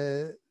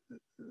the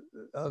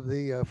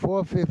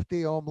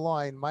 450 ohm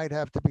line might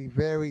have to be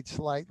varied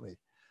slightly.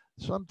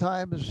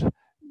 Sometimes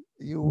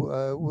you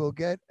will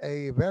get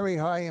a very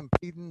high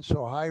impedance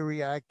or high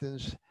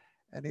reactance,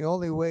 and the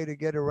only way to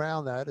get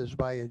around that is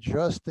by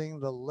adjusting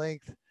the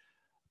length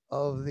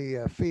of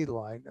the feed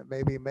line.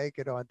 Maybe make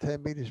it on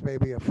 10 meters,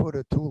 maybe a foot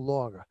or two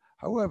longer.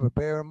 However,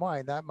 bear in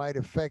mind that might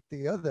affect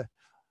the other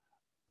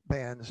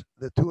bands,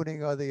 the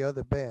tuning of the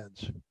other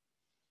bands.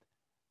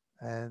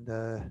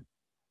 And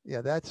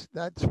yeah, that's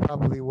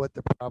probably what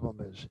the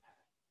problem is.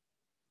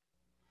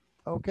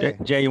 Okay.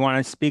 Jay, you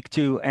want to speak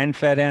to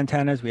end-fed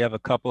antennas? We have a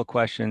couple of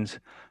questions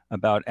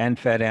about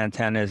end-fed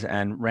antennas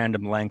and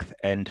random length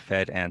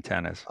end-fed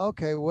antennas.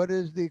 Okay, what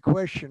is the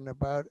question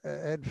about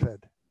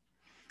end-fed?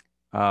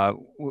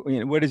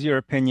 What is your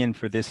opinion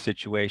for this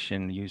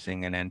situation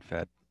using an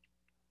end-fed?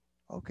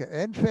 Okay,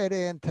 end-fed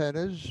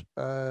antennas,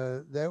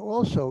 they're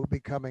also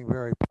becoming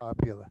very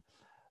popular.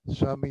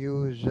 Some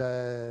use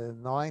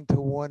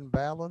 9-to-1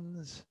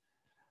 balance.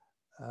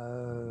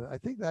 I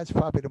think that's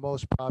probably the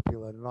most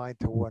popular,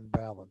 9-to-1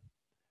 balance.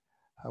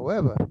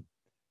 However,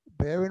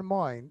 bear in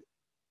mind,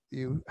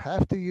 you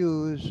have to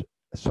use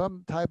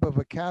some type of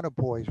a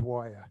counterpoise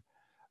wire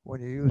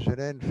when you use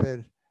an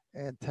end-fed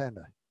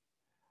antenna.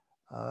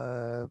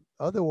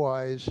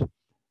 Otherwise,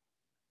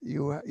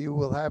 you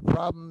will have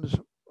problems,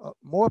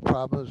 more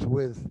problems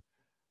with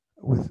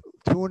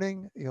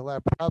tuning. You'll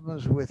have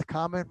problems with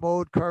common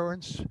mode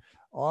currents,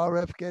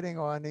 RF getting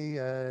on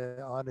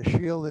the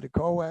shield of the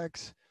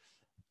coax.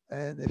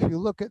 And if you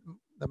look at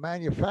the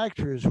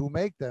manufacturers who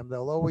make them,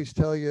 they'll always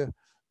tell you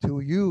to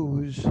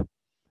use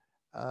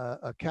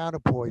a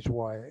counterpoise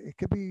wire. It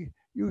could be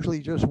usually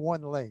just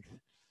one length,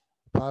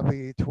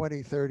 probably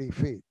 20, 30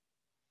 feet.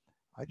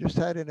 I just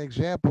had an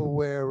example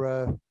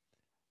where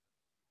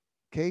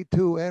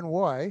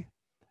K2NY,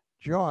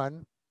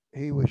 John,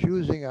 he was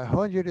using a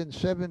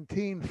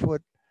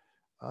 117-foot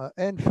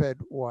end-fed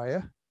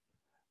wire,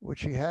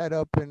 which he had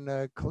up in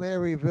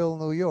Claryville,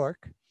 New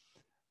York.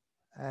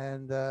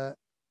 And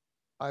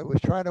I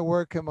was trying to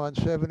work him on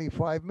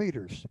 75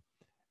 meters.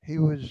 He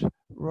was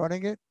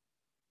running it,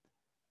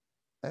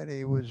 and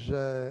I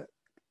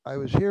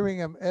was hearing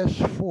him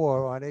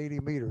S4 on 80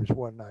 meters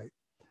one night.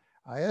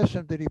 I asked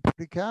him, did he put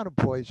the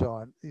counterpoise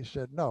on? He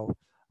said, no.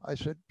 I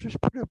said,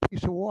 just put a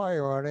piece of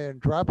wire on it and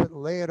drop it,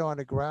 lay it on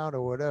the ground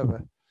or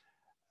whatever.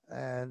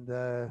 And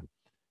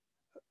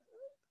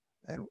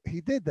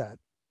he did that.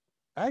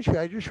 Actually,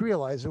 I just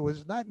realized it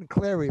was not in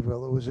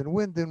Claryville. It was in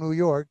Wyndham, New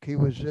York. He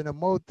was in a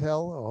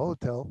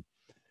hotel,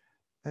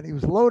 and he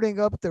was loading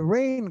up the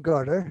rain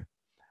gutter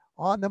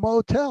on the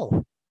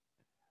motel.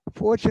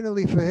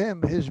 Fortunately for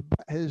him,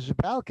 his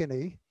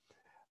balcony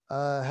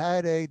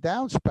had a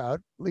downspout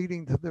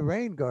leading to the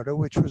rain gutter,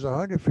 which was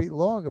 100 feet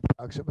long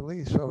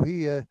approximately. So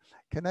he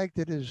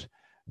connected his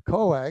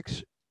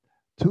coax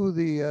to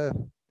the,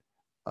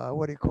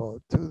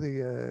 to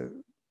the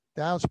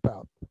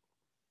downspout.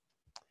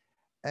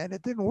 And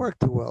it didn't work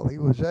too well. He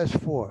was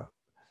S4.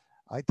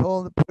 I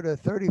told him to put a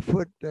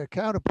 30-foot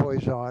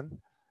counterpoise on,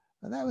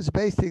 and that was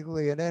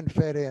basically an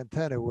end-fed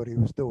antenna, what he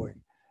was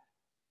doing.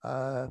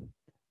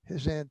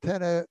 His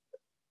antenna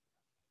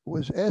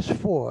was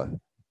S4.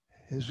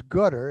 His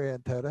gutter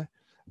antenna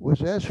was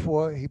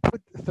S4. He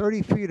put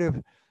 30 feet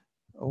of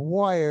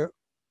wire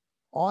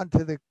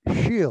onto the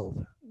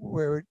shield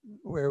where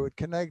it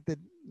connected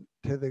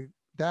to the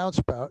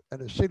downspout,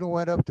 and the signal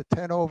went up to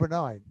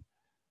 10/9.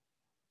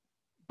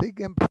 Big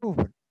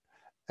improvement.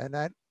 And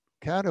that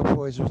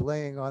counterpoise was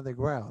laying on the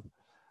ground.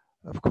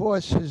 Of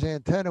course, his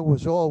antenna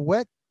was all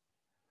wet.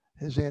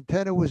 His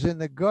antenna was in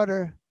the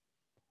gutter,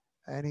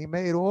 and he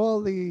made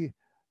all the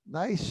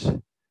nice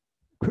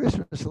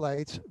Christmas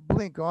lights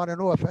blink on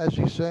and off as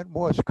he sent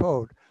Morse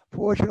code.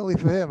 Fortunately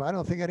for him, I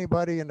don't think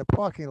anybody in the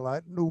parking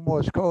lot knew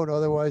Morse code.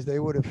 Otherwise, they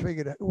would have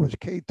figured it was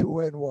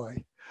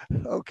K2NY.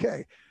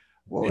 Okay.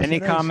 Any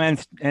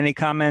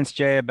comments,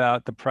 Jay,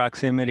 about the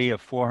proximity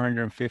of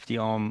 450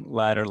 ohm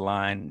ladder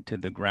line to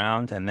the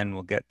ground? And then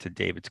we'll get to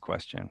David's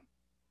question.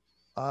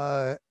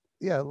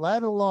 Yeah,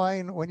 ladder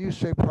line, when you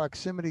say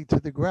proximity to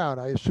the ground,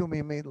 I assume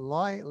you mean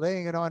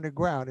laying it on the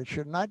ground. It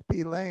should not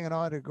be laying it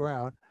on the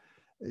ground.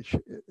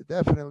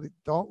 Definitely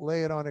don't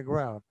lay it on the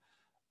ground.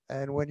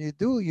 And when you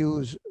do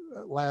use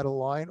ladder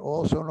line,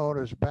 also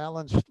known as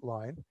balanced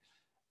line,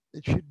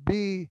 it should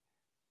be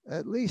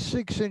at least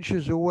 6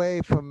 inches away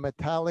from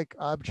metallic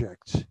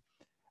objects.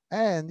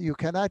 And you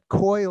cannot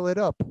coil it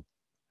up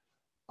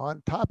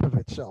on top of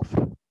itself.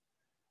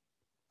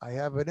 I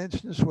have an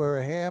instance where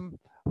a ham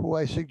who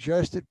I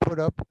suggested put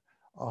up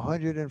a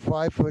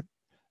 105-foot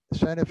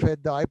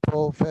center-fed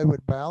dipole fed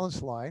with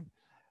balanced line,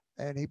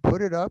 and he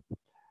put it up,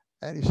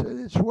 and he said,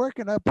 it's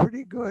working up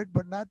pretty good,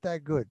 but not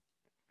that good.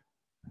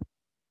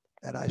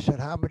 And I said,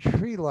 how much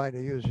feed line do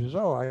you use? He says,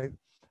 oh, I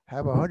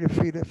have 100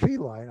 feet of feed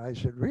line. I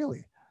said,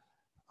 really?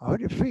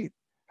 100 feet?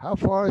 How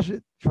far is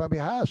it from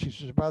your house? He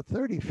says, about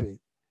 30 feet.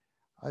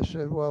 I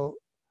said, well,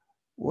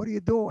 what do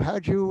you do?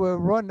 How'd you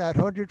run that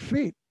 100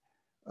 feet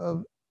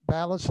of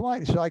balanced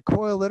line? He said, I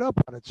coiled it up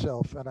on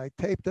itself, and I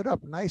taped it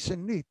up nice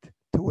and neat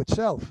to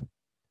itself.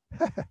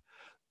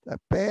 That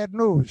bad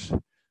news.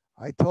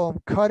 I told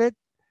him, cut it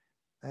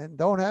and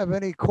don't have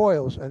any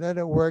coils, and then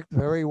it worked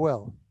very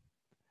well.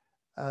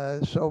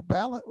 Also,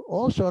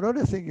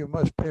 another thing you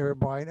must bear in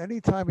mind,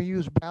 anytime you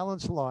use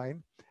balanced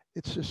line,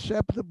 it's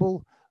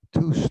susceptible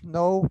to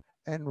snow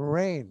and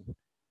rain.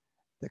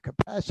 The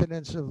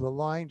capacitance of the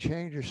line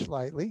changes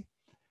slightly,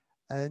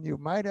 and you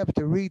might have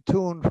to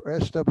retune for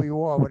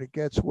SWR when it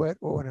gets wet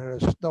or when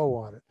it has snow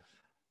on it.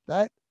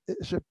 That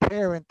is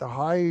apparent the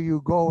higher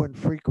you go in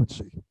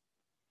frequency.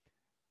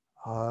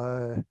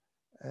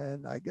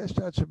 And I guess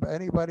that's about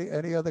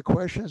any other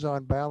questions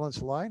on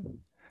balanced line?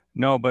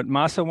 No, but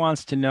Masa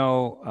wants to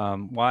know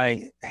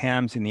why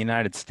hams in the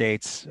United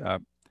States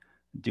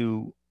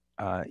do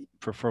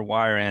prefer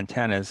wire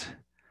antennas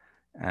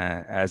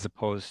as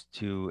opposed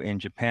to in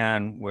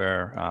Japan,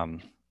 where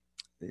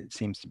it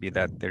seems to be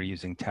that they're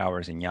using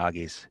towers and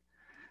Yagis.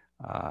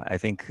 I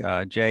think,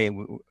 Jay,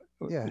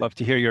 Yeah. love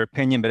to hear your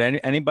opinion, but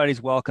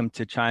anybody's welcome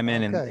to chime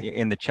in Okay.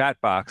 in the chat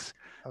box.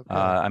 Okay.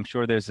 I'm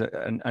sure there's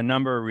a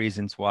number of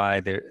reasons why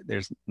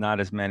there's not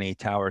as many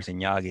towers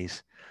and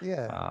Yagis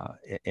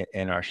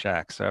in our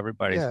shack. So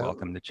everybody's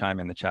welcome to chime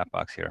in the chat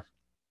box here.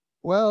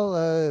 Well,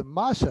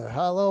 Masa,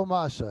 hello,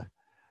 Masa.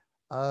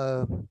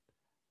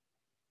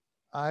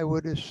 I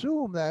would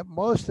assume that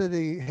most of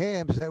the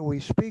hams that we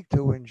speak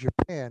to in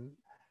Japan,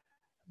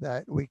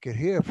 that we could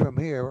hear from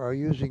here are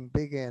using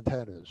big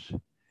antennas.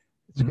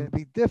 It's going to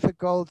be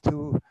difficult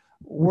to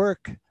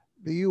work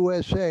the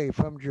USA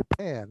from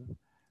Japan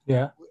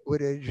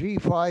with a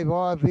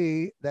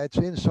G5RV that's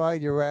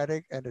inside your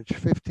attic and it's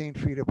 15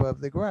 feet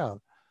above the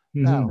ground.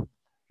 Now,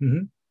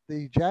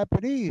 the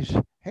Japanese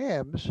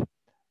hams,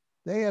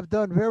 they have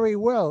done very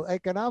well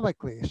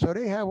economically. So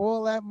they have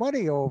all that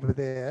money over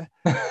there.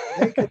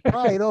 They could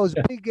buy those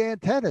big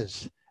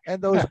antennas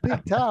and those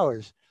big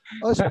towers.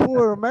 Us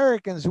poor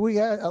Americans, a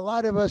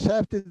lot of us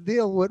have to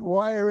deal with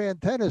wire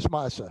antennas,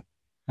 Masa.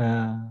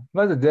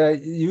 But the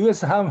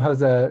U.S. ham has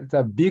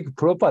the big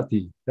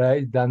property,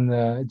 right, than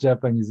the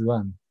Japanese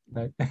one,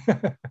 right?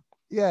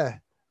 Yeah.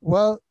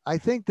 Well, I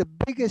think the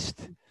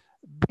biggest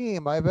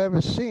beam I've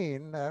ever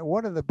seen,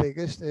 one of the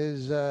biggest,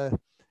 is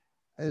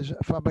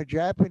from a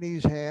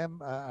Japanese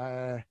ham.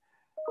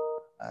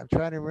 I'm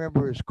trying to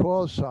remember his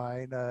call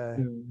sign.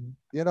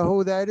 You know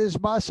who that is,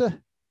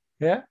 Masa?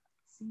 Yeah.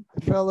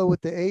 The fellow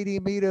with the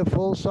 80-meter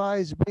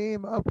full-size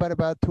beam up at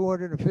about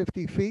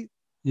 250 feet.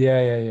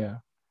 Yeah.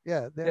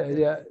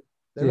 There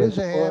is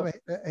a ham.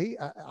 He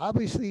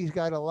obviously he's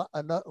got a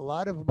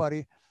lot of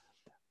money.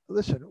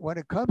 Listen, when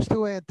it comes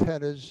to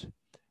antennas,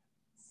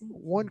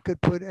 one could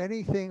put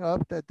anything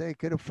up that they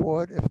could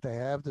afford if they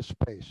have the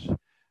space.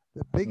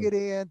 The bigger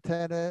the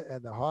antenna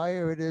and the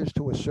higher it is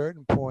to a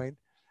certain point,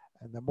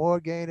 and the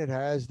more gain it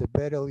has, the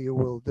better you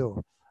will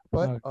do.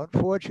 But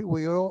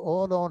unfortunately, we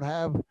all don't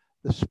have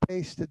the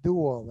space to do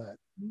all that.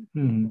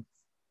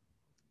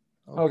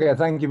 Okay,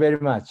 thank you very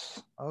much.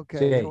 Okay,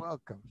 Jay. You're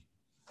welcome.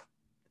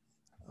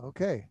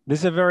 Okay. This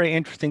is a very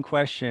interesting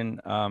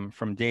question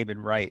from David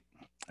Wright,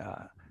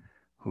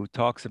 who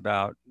talks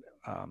about,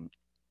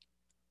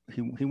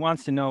 he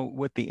wants to know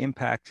what the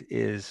impact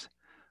is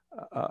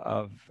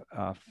of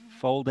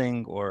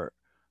folding or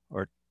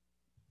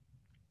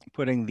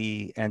putting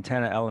the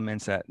antenna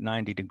elements at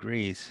 90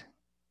 degrees.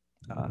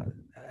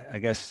 I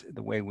guess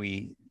the way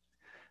we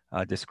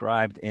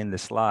described in the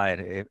slide,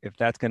 if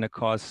that's going to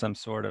cause some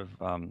sort of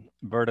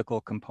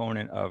vertical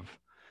component of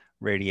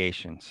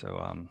radiation. So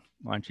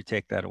why don't you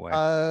take that away?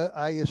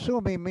 I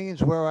assume he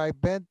means where I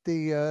bent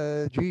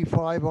the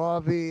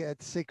G5RV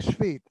at 6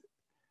 feet.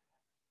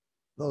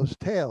 Those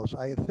tails,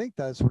 I think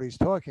that's what he's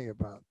talking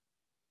about.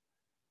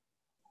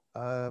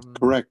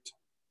 Correct.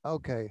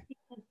 Okay.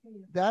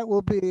 That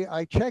will be,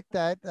 I checked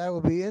that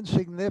will be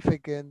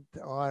insignificant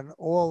on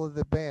all of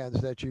the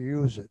bands that you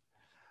use it.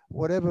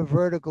 Whatever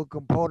vertical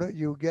component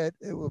you get,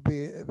 it'll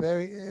be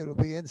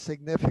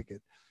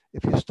insignificant.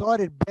 If you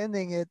started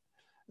bending it,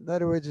 in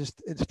other words,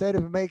 instead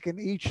of making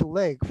each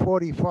leg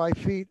 45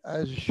 feet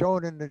as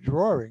shown in the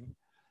drawing,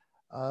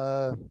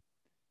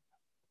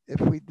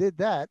 if we did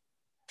that,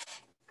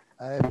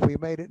 if we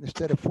made it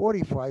instead of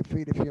 45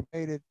 feet, if you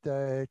made it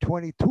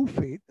 22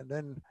 feet and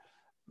then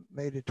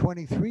made it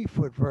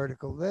 23-foot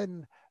vertical,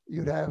 then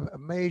you'd have a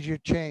major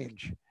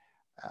change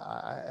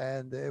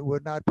and it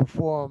would not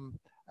perform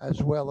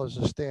as well as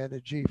a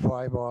standard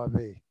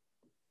G5RV.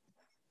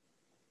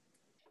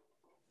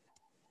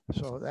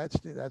 So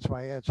that's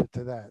my answer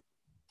to that.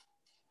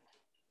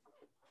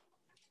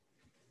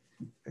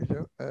 Is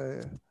there,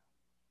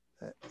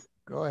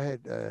 go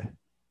ahead.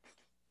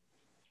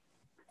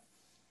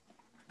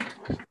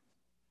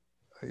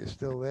 Are you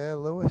still there,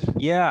 Lewis?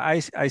 Yeah,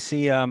 I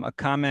see a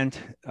comment.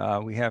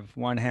 We have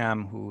one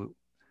ham who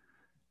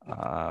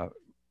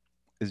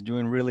is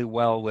doing really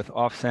well with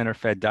off-center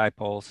fed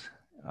dipoles.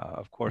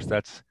 Of course,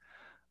 that's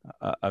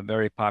a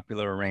very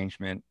popular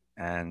arrangement.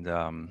 And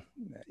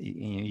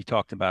you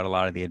talked about a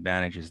lot of the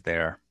advantages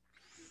there.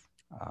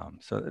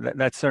 So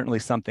that's certainly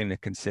something to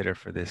consider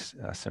for this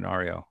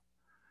scenario.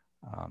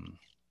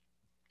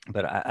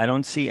 But I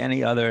don't see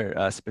any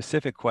other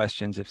specific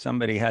questions. If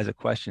somebody has a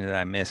question that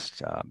I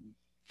missed,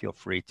 feel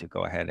free to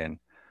go ahead and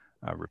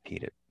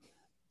repeat it.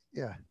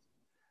 Yeah.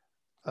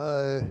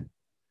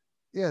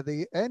 Yeah,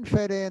 the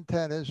end-fed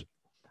antennas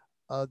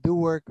do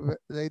work.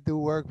 They do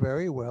work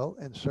very well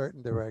in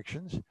certain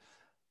directions.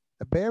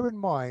 Bear in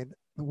mind,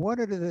 one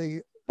of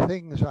the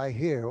things I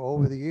hear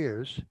over the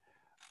years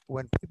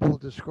when people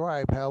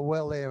describe how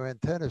well their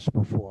antennas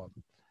perform,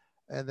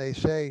 and they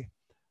say,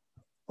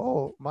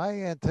 "Oh, my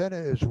antenna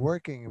is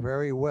working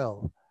very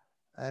well,"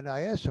 and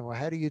I ask them, "Well,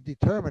 how do you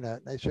determine that?"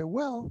 And they say,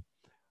 "Well,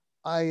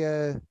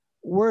 I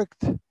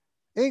worked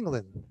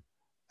England,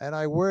 and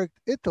I worked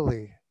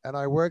Italy, and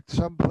I worked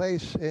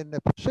someplace in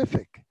the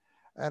Pacific,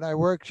 and I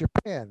worked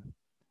Japan."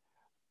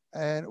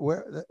 And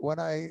when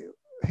I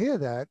hear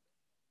that,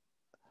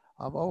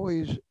 I'm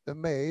always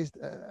amazed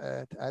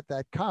at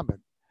that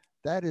comment.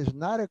 That is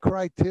not a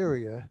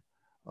criteria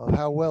of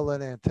how well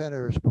an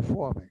antenna is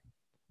performing.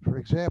 For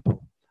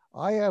example,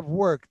 I have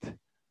worked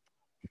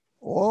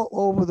all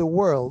over the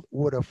world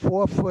with a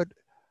 4-foot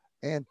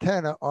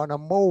antenna on a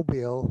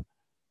mobile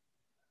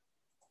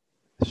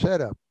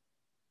setup.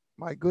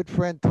 My good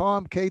friend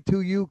Tom,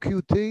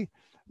 K2UQT,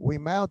 we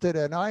mounted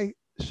an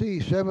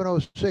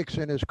IC706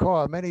 in his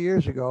car many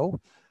years ago.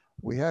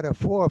 We had a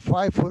 4 or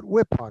 5-foot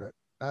whip on it.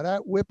 Now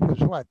that whip was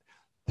what,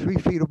 3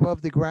 feet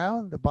above the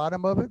ground, the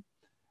bottom of it?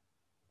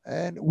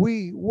 And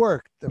we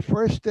worked, the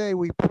first day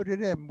we put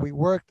it in, we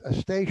worked a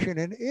station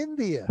in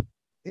India.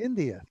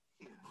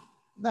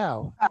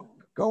 Now,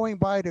 going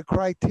by the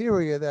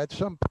criteria that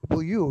some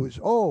people use,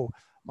 oh,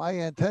 my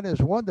antenna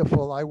is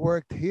wonderful. I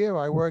worked here,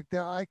 I worked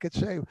there. I could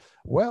say,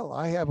 well,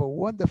 I have a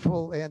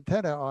wonderful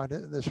antenna on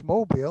this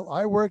mobile.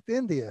 I worked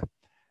India.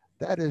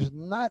 That is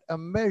not a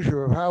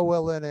measure of how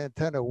well an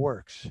antenna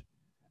works.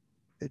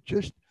 It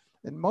just,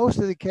 in most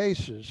of the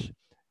cases,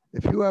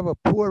 if you have a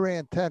poor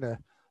antenna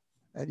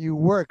and you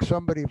work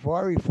somebody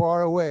very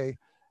far away,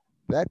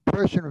 that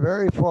person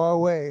very far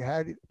away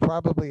had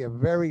probably a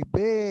very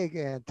big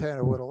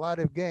antenna with a lot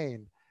of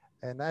gain.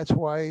 And that's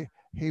why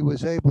he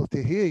was able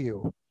to hear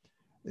you.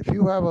 If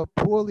you have a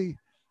poorly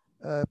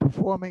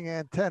performing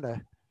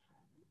antenna,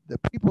 the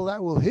people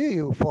that will hear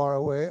you far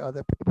away are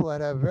the people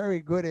that have very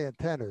good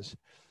antennas.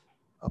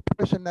 A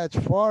person that's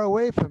far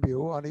away from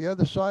you on the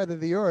other side of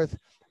the earth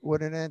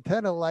with an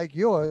antenna like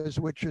yours,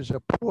 which is a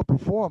poor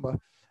performer,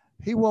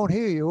 he won't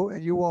hear you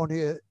and you won't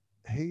hear,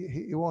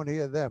 he won't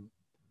hear them.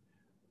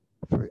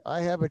 I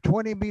have a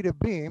 20-meter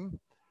beam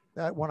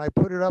that when I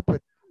put it up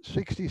at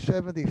 60,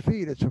 70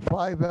 feet, it's a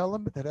 5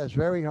 element that has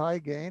very high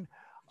gain.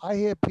 I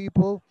hear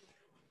people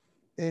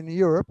in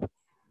Europe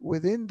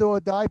with indoor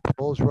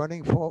dipoles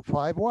running for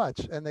 5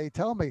 watts. And they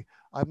tell me,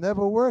 I've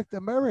never worked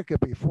America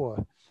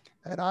before.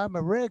 And I'm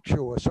a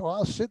rickshaw. So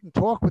I'll sit and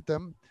talk with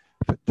them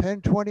for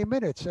 10, 20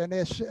 minutes. And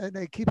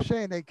they keep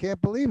saying they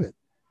can't believe it.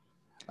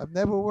 I've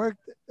never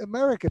worked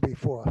America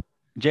before.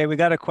 Jay, we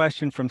got a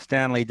question from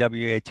Stanley,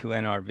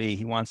 WA2NRV.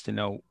 He wants to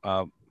know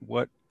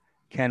what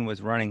Ken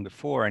was running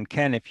before. And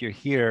Ken, if you're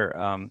here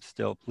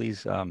still,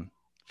 please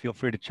feel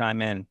free to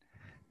chime in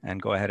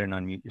and go ahead and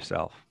unmute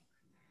yourself.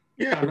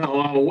 Yeah,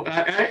 no,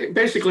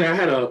 basically I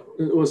had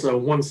it was a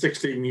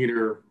 160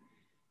 meter,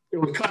 it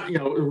would cut,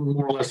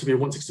 more or less to be a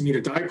 160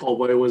 meter dipole,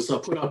 but it was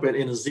put up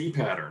in a Z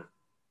pattern,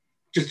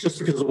 just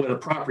because of the way the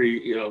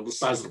property, the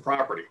size of the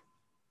property.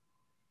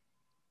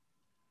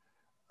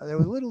 There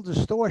was a little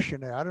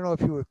distortion there. I don't know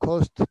if you were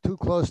too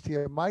close to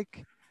your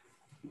mic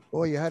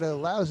or you had a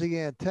lousy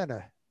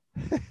antenna.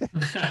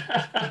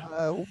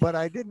 But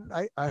I didn't,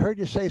 I heard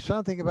you say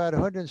something about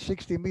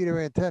 160 meter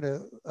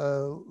antenna.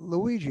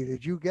 Luigi,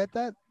 did you get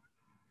that?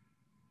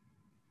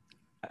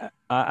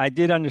 I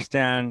did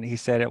understand. He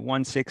said at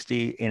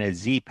 160 in a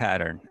Z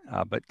pattern,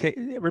 but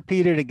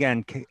repeat it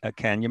again,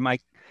 Ken.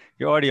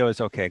 Your audio is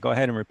okay. Go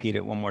ahead and repeat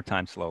it one more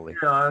time slowly.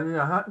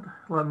 Yeah.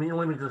 Let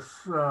me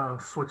just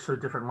switch to a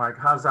different mic.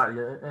 How's that?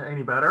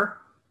 Any better?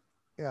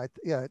 Yeah.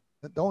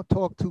 Don't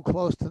talk too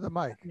close to the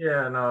mic.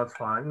 Yeah, no, it's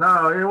fine.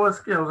 No, it was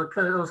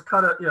cut. It was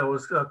cut. It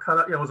was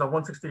a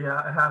 160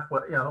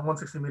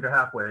 160 meter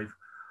half wave.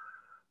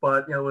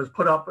 But it was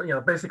put up.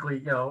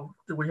 Basically,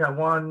 we had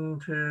 1,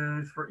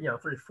 2, 3,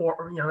 3,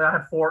 4. I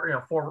had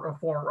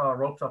four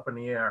ropes up in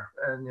the air,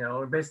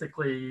 and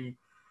basically,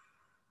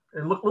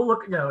 it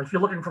look. If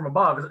you're looking from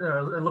above,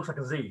 it looks like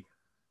a Z.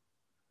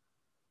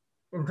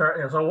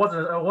 So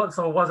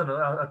it wasn't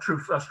a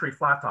true straight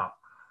flat top.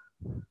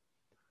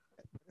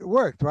 It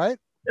worked, right?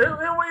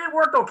 It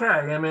worked okay.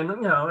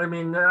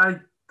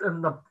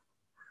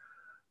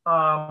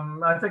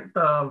 I think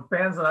the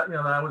bands that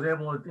I was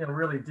able to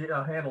really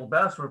handle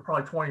best were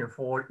probably 20 or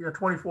 40,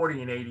 20,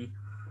 40, and 80.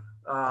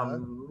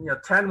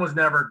 10 was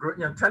never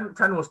good.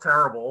 10 was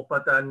terrible,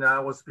 but then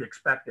was to be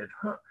expected.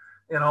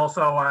 And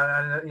also,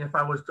 if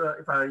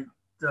I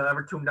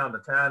ever tuned down to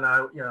 10,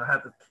 I had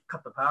to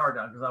cut the power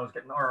down because I was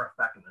getting RF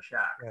back in the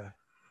shack.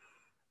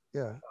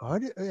 Yeah.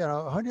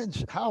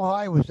 100. How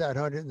high was that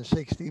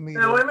 160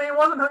 meters? It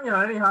wasn't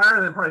any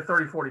higher than probably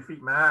 30, 40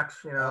 feet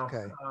max.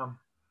 Okay.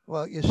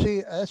 Well, you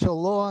see, that's a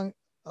long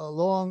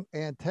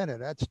antenna.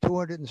 That's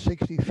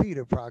 260 feet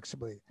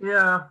approximately.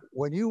 Yeah.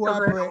 When you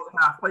operate,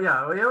 but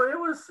yeah, it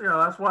was.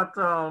 That's what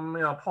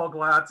Paul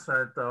Glatt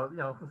said.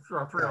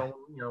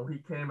 He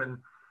came and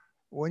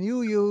when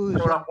you use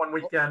showed up one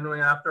weekend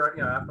after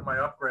my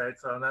upgrade.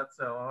 So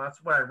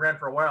that's what I ran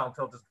for a while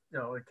until just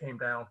it came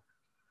down.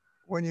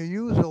 When you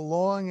use a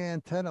long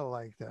antenna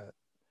like that,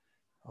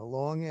 a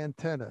long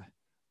antenna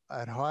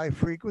at high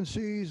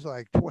frequencies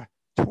like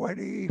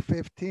 20,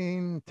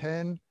 15,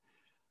 10,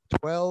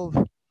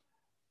 12,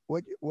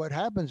 what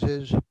happens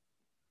is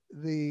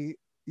you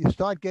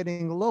start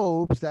getting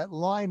lobes that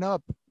line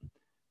up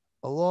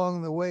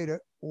along the way the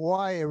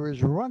wire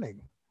is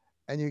running,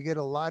 and you get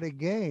a lot of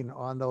gain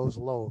on those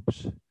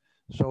lobes.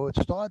 So it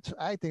starts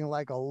acting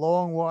like a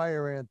long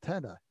wire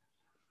antenna.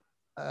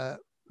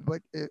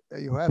 But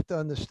you have to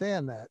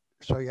understand that.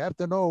 So you have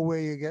to know where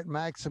you get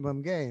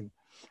maximum gain.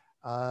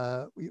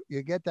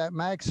 You get that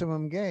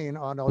maximum gain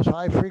on those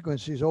high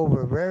frequencies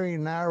over a very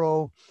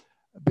narrow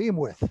beam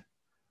width.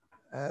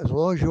 As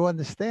long as you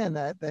understand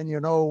that, then you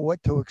know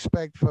what to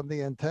expect from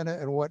the antenna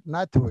and what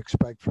not to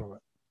expect from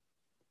it.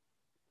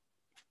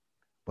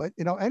 But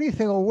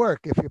anything will work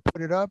if you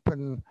put it up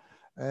and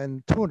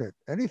tune it.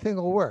 Anything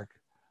will work.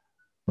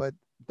 But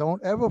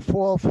don't ever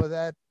fall for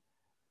that.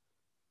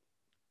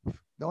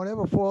 Don't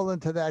ever fall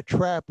into that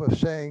trap of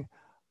saying,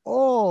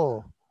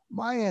 oh,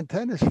 my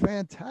antenna is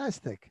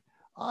fantastic.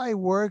 I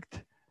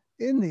worked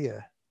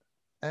India,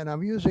 and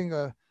I'm using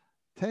a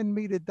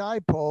 10-meter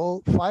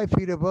dipole 5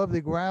 feet above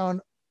the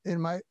ground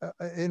in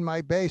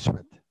my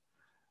basement.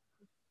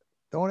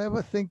 Don't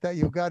ever think that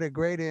you've got a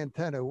great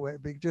antenna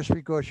just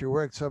because you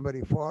worked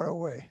somebody far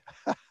away.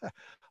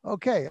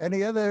 Okay,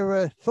 any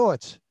other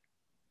thoughts?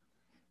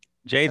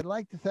 Jay, I'd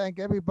like to thank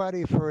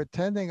everybody for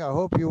attending. I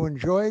hope you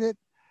enjoyed it.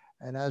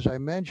 And as I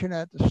mentioned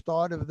at the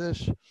start of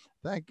this,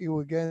 thank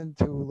you again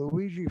to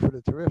Luigi for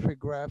the terrific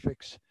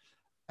graphics.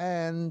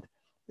 And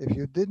if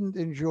you didn't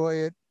enjoy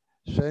it,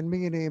 send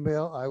me an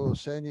email. I will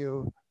send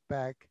you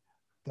back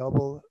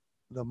double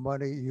the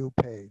money you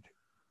paid.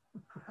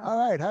 All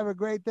right, have a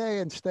great day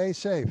and stay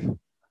safe.